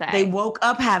together, didn't they? They woke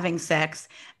up having sex.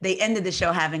 They ended the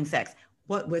show having sex.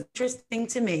 What was interesting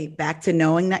to me, back to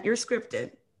knowing that you're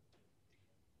scripted,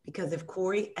 because if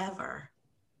Corey ever,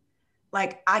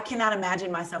 like, I cannot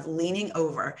imagine myself leaning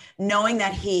over knowing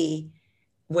that he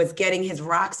was getting his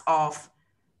rocks off,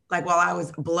 like, while I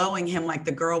was blowing him, like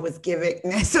the girl was giving.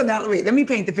 So now let me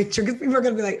paint the picture, because people are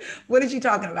going to be like, what is she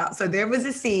talking about? So there was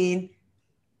a scene,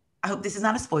 I hope this is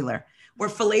not a spoiler, where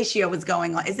fellatio was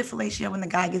going on. Is it fellatio when the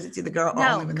guy gives it to the girl? No, or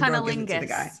only when the girl gives it to the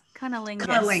guy? Cunnilingus.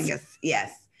 Cunnilingus,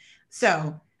 yes.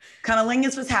 So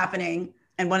cunnilingus was happening,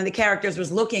 and one of the characters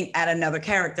was looking at another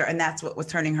character, and that's what was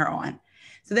turning her on.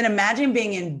 So then imagine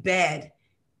being in bed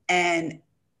and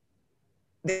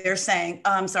they're saying,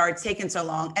 oh, I'm sorry, it's taking so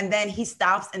long. And then he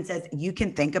stops and says, you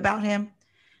can think about him.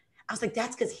 I was like,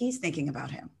 that's because he's thinking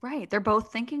about him. Right. They're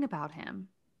both thinking about him.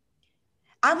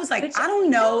 I was like, I don't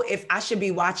know if I should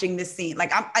be watching this scene.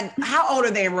 Like, how old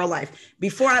are they in real life?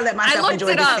 Before I let myself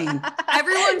enjoy the scene.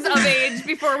 Everyone's of age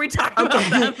before we talk about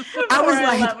them. I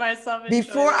was like,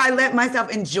 before I let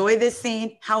myself enjoy this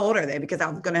scene, how old are they? Because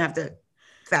I'm going to have to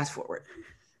fast forward.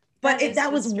 But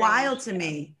that was wild to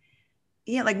me.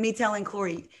 Yeah, like me telling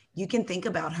Corey, you can think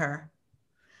about her.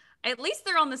 At least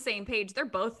they're on the same page. They're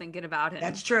both thinking about him.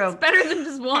 That's true. It's better than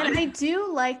just one. And I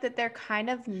do like that they're kind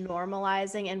of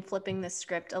normalizing and flipping the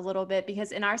script a little bit,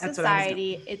 because in our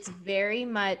society, it's very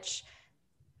much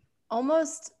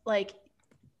almost like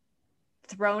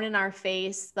thrown in our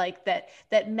face, like that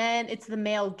men, it's the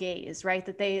male gaze, right?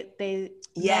 That they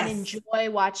men enjoy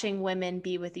watching women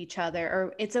be with each other,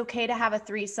 or it's okay to have a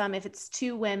threesome if it's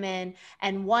 2 women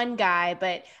and 1 guy,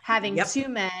 but having 2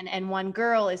 men and 1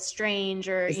 girl is strange,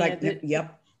 or it's like,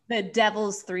 the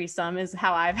devil's threesome is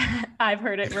how I've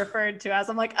heard it referred to as.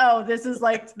 I'm like, oh, this is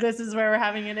where we're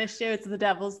having an issue. It's the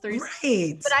devil's threesome.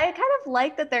 Right. But I kind of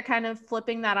like that they're kind of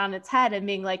flipping that on its head and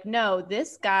being like, no,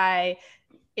 this guy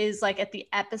is like at the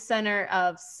epicenter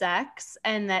of sex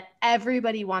and that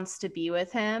everybody wants to be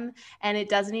with him. And it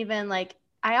doesn't even like,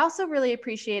 I also really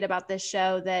appreciate about this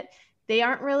show that they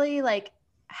aren't really like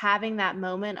having that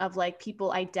moment of like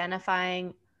people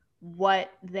identifying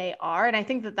what they are. And I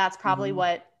think that that's probably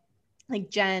what like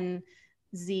Gen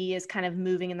Z is kind of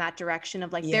moving in that direction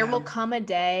of like, there will come a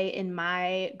day in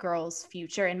my girl's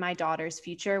future, in my daughter's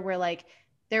future, where like,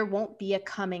 there won't be a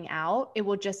coming out. It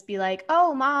will just be like,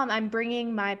 oh, mom, I'm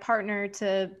bringing my partner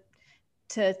to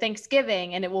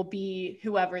Thanksgiving, and it will be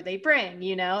whoever they bring,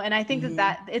 you know? And I think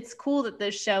that it's cool that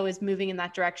this show is moving in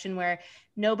that direction where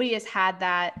nobody has had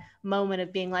that moment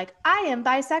of being like, I am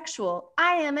bisexual.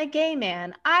 I am a gay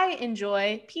man. I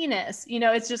enjoy penis. You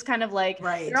know, it's just kind of like,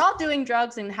 they're all doing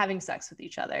drugs and having sex with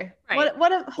each other. Right.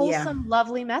 What a wholesome,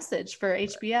 lovely message for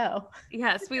HBO.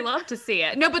 Yes, we love to see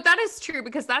it. No, but that is true,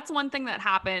 because that's one thing that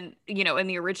happened, you know, in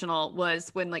the original was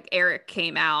when like Eric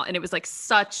came out, and it was like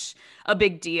such a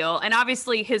big deal. And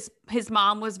obviously his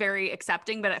mom was very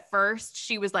accepting, but at first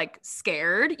she was like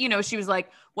scared, you know, she was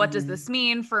like, what does this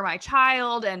mean for my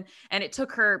child? And it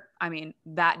took her, I mean,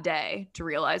 that day to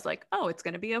realize like, oh, it's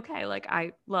going to be okay. Like,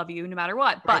 I love you no matter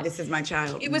what, but this is my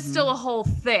child. It was still a whole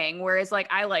thing. Whereas like,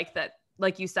 I like that,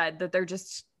 like you said, that they're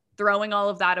just throwing all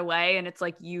of that away. And it's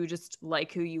like, you just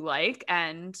like who you like,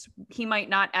 and he might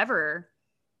not ever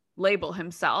label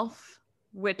himself,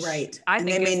 which I think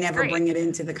they may never great. Bring it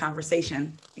into the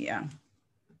conversation. Yeah.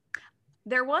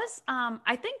 There was,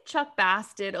 I think Chuck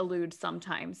Bass did allude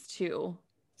sometimes to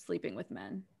sleeping with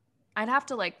men. I'd have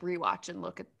to like rewatch and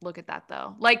look at that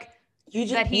though. Like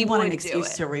he want an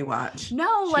excuse to rewatch.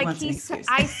 No, like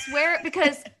I swear,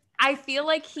 because I feel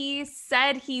like he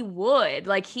said he would.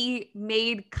 Like he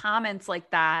made comments like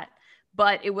that,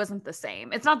 but it wasn't the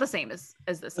same. It's not the same as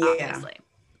this, obviously.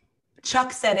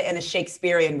 Chuck said it in a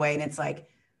Shakespearean way, and it's like,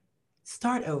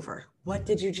 start over. What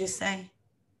did you just say?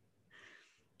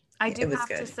 I do have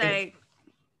to say,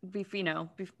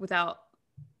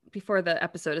 before the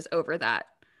episode is over, that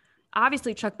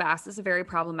obviously Chuck Bass is a very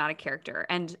problematic character,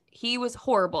 and he was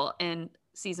horrible in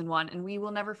season 1, and we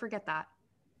will never forget that.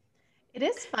 It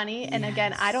is funny. And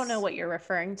again, I don't know what you're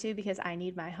referring to because I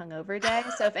need my hungover day.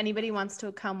 So if anybody wants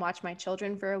to come watch my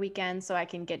children for a weekend so I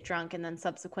can get drunk and then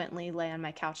subsequently lay on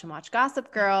my couch and watch Gossip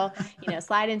Girl,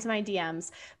 slide into my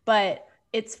DMs. But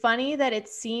it's funny that it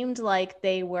seemed like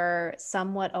they were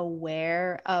somewhat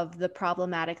aware of the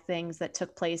problematic things that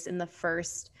took place in the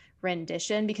first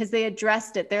rendition, because they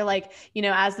addressed it. They're like,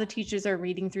 as the teachers are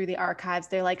reading through the archives,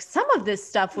 they're like, some of this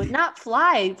stuff would not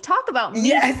fly. Talk about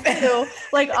me too.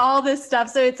 Like all this stuff.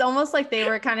 So it's almost like they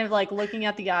were kind of like looking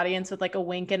at the audience with like a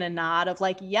wink and a nod of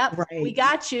like, yep, we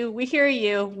got you. We hear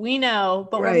you. We know,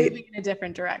 but we're moving in a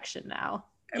different direction now.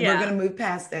 And we're going to move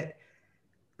past it.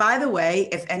 By the way,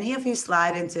 if any of you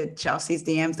slide into Chelsea's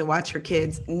DMs to watch her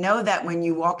kids, know that when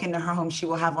you walk into her home, she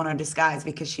will have on her disguise,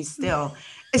 because she's still,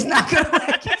 it's not going to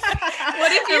like it.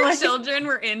 What if your children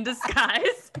were in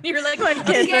disguise? You're like, my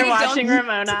kids are watching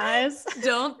Ramona Eyes.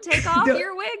 Don't take off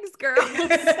your wigs, girls.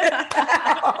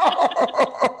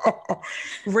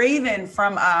 Raven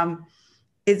from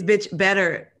Is Bitch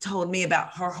Better told me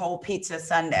about her whole pizza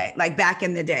Sunday, like back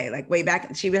in the day, like way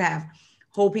back, she would have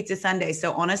whole pizza Sunday.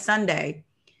 So on a Sunday,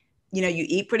 you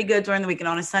eat pretty good during the week, and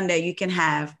on a Sunday, you can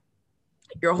have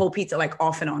your whole pizza like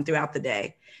off and on throughout the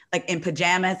day, like in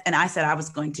pajamas. And I said I was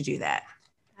going to do that.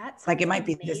 That's like it might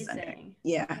be this Sunday.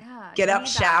 Yeah. Get up,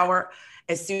 shower.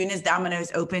 As soon as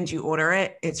Domino's opens, you order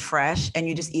it. It's fresh, and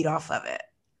you just eat off of it.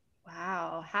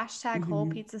 Wow. now. Hashtag Whole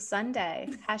Pizza Sunday.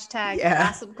 Hashtag Yeah.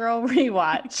 Gossip Girl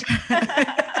rewatch.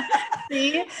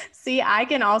 See, I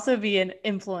can also be an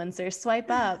influencer.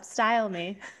 Swipe up, style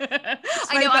me. I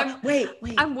know. Wait.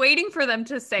 I'm waiting for them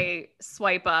to say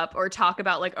swipe up or talk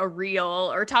about like a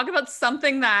reel or talk about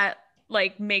something that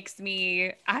like makes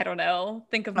me, I don't know,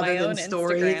 think of my own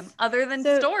Instagram other than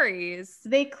stories.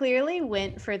 They clearly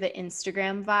went for the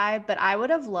Instagram vibe, but I would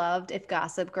have loved if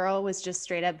Gossip Girl was just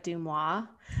straight up Dumois.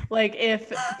 Like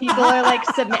if people are like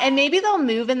and maybe they'll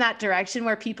move in that direction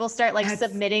where people start like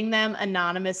submitting them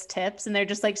anonymous tips and they're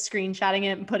just like screenshotting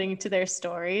it and putting it to their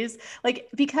stories. Like,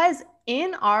 because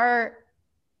in our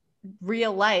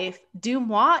real life,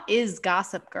 Dumois is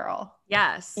Gossip Girl.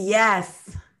 Yes.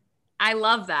 I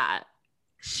love that.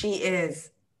 She is.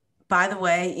 By the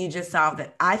way, you just solved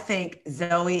it. I think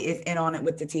Zoe is in on it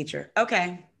with the teacher.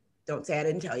 Okay. Don't say I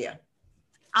didn't tell you.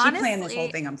 Honestly, she planned this whole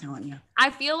thing, I'm telling you.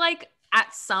 I feel like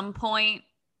at some point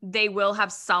they will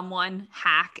have someone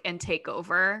hack and take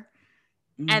over.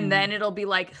 And then it'll be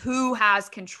like, who has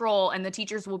control? And the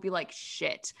teachers will be like,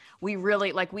 shit, we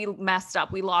really we messed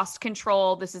up. We lost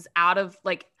control. This is out of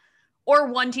or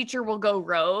one teacher will go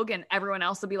rogue and everyone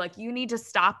else will be like, you need to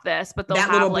stop this. But they'll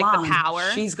have blonde, the power.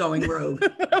 She's going rogue.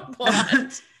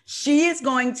 She is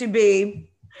going to be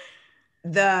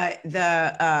the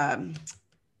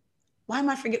why am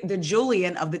I forgetting? The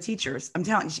Julian of the teachers. I'm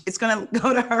telling you, it's going to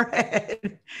go to her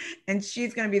head and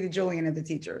she's going to be the Julian of the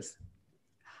teachers.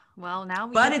 Well, now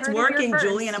but it's working.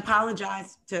 Julian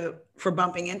apologized for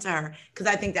bumping into her because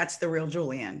I think that's the real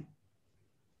Julian.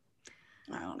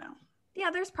 I don't know. Yeah,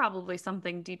 there's probably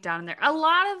something deep down in there. A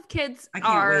lot of kids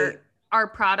are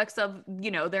products of,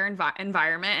 their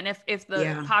environment. And if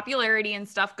the popularity and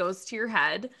stuff goes to your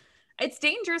head, it's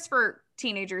dangerous for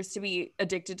teenagers to be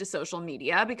addicted to social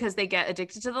media because they get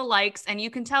addicted to the likes. And you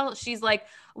can tell she's like,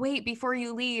 wait, before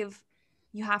you leave,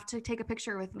 you have to take a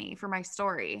picture with me for my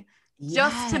story.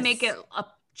 Just to make it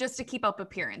up, just to keep up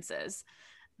appearances.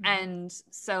 And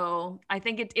so I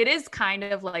think it is kind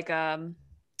of like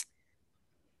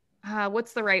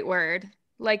what's the right word?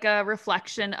 Like a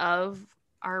reflection of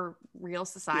our real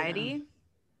society. Yeah.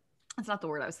 That's not the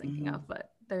word I was thinking of,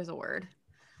 but there's a word.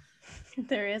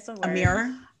 There is a word. A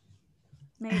mirror?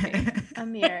 Maybe. A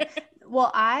mirror.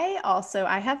 Well, I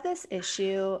have this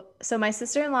issue. So my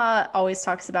sister-in-law always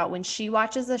talks about when she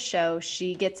watches a show,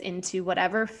 she gets into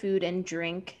whatever food and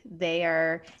drink they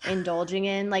are indulging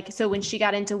in. So when she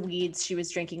got into Weeds, she was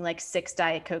drinking 6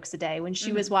 Diet Cokes a day. When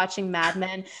she was watching Mad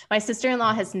Men, my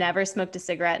sister-in-law has never smoked a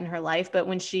cigarette in her life. But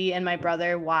when she and my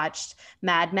brother watched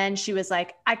Mad Men, she was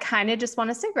like, I kind of just want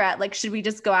a cigarette. Should we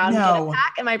just go out and get a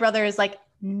pack? And my brother is like,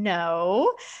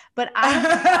 no, but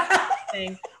I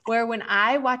thing where when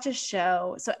I watch a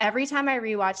show, so every time I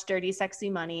rewatch Dirty Sexy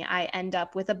Money, I end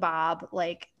up with a bob,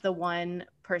 like the one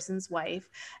person's wife.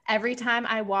 Every time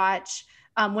I watch,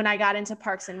 when I got into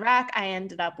Parks and Rec, I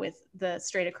ended up with the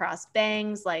straight across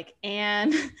bangs,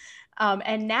 and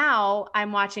now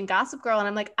I'm watching Gossip Girl, and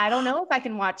I'm like, I don't know if I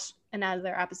can watch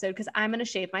another episode because I'm gonna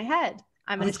shave my head.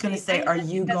 I was gonna say, are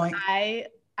you going?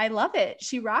 I love it.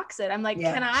 She rocks it. I'm like,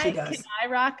 can I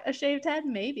rock a shaved head?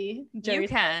 Maybe. You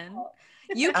can.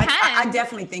 I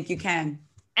definitely think you can.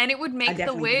 And it would make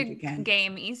the wig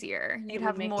game easier. You'd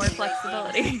have more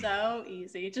flexibility. So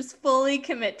easy. Just fully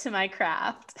commit to my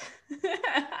craft.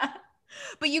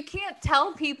 But you can't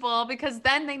tell people because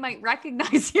then they might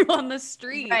recognize you on the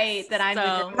street. Right. That I'm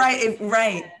the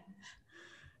right.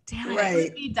 Damn it.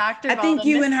 Right. Dr. I think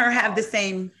you and her have the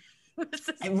same.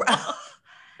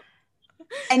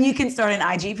 And you can start an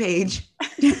IG page.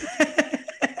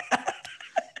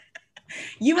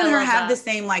 You and her have the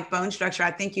same bone structure.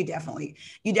 I think you definitely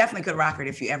could rock it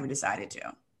if you ever decided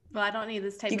to. Well, I don't need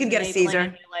this type of get a Caesar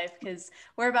in my life because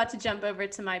we're about to jump over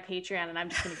to my Patreon and I'm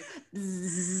just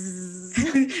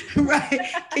gonna right.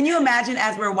 Can you imagine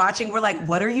as we're watching, we're like,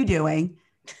 what are you doing?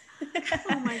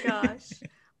 Oh my gosh.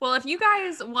 Well, if you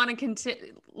guys want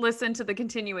to listen to the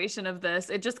continuation of this,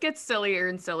 it just gets sillier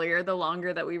and sillier the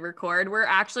longer that we record. We're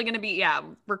actually going to be,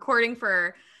 recording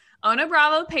for Ona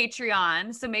Bravo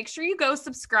Patreon. So make sure you go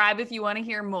subscribe if you want to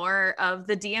hear more of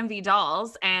the DMV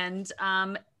dolls. And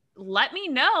let me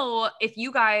know if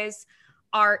you guys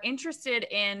are interested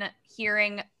in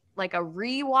hearing a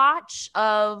rewatch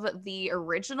of the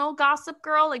original Gossip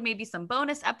Girl, maybe some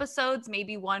bonus episodes,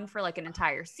 maybe one for an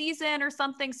entire season or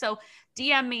something. So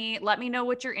DM me, let me know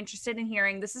what you're interested in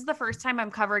hearing. This is the first time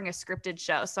I'm covering a scripted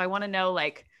show. So I want to know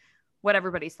what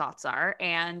everybody's thoughts are.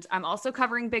 And I'm also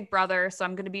covering Big Brother. So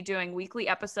I'm going to be doing weekly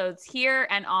episodes here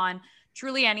and on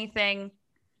Truly Anything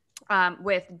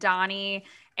with Donnie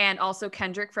And also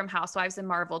Kendrick from Housewives and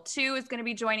Marvel 2 is going to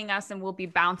be joining us, and we'll be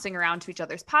bouncing around to each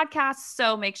other's podcasts.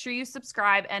 So make sure you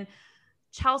subscribe. And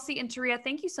Chelsea and Taria,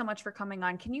 thank you so much for coming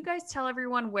on. Can you guys tell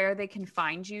everyone where they can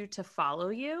find you to follow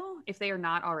you if they are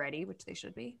not already, which they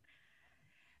should be?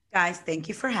 Guys, thank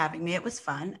you for having me. It was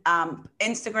fun.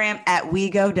 Instagram at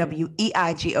WeGo,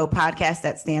 WEIGO podcast.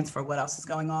 That stands for What Else Is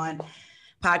Going On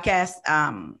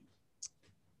podcast.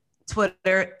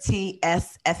 Twitter,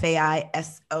 TSFAISON.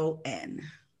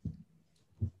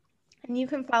 And you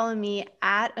can follow me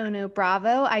at Ono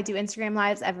Bravo. I do Instagram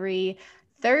lives every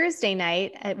Thursday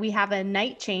night. We have a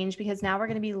night change because now we're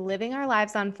going to be living our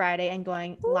lives on Friday and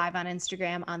going live on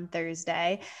Instagram on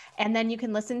Thursday. And then you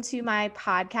can listen to my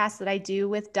podcast that I do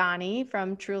with Donnie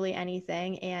from Truly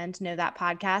Anything and Know That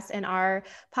Podcast. And our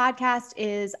podcast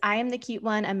is I Am the Cute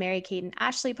One, a Mary-Kate and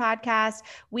Ashley podcast.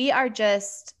 We are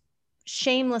just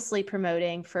shamelessly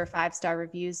promoting for 5-star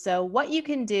reviews. So what you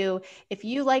can do if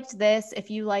you liked this, if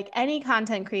you like any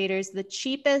content creators, the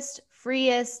cheapest,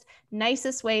 freest,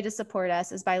 nicest way to support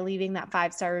us is by leaving that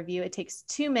 5-star review. It takes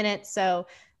 2 minutes. So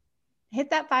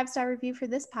hit that 5-star review for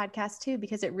this podcast too,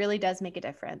 because it really does make a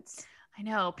difference. I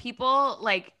know people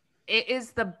like it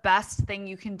is the best thing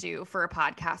you can do for a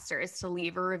podcaster is to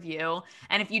leave a review.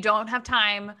 And if you don't have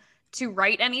time to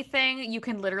write anything, you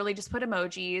can literally just put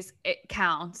emojis. It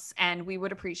counts, and we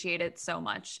would appreciate it so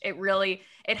much. It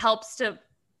helps to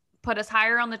put us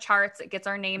higher on the charts. It gets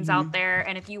our names out there.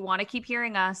 And if you want to keep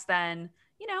hearing us, then,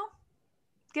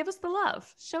 give us the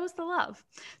love. Show us the love.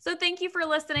 So thank you for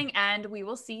listening, and we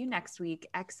will see you next week.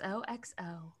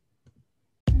 XOXO.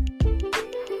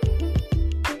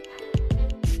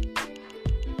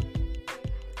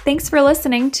 Thanks for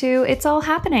listening to It's All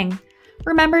Happening.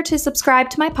 Remember to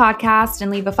subscribe to my podcast and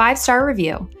leave a 5-star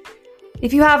review.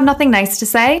 If you have nothing nice to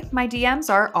say, my DMs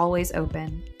are always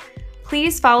open.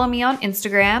 Please follow me on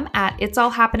Instagram at It's All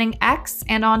Happening X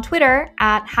and on Twitter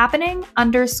at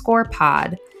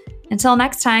happening_pod. Until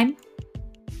next time,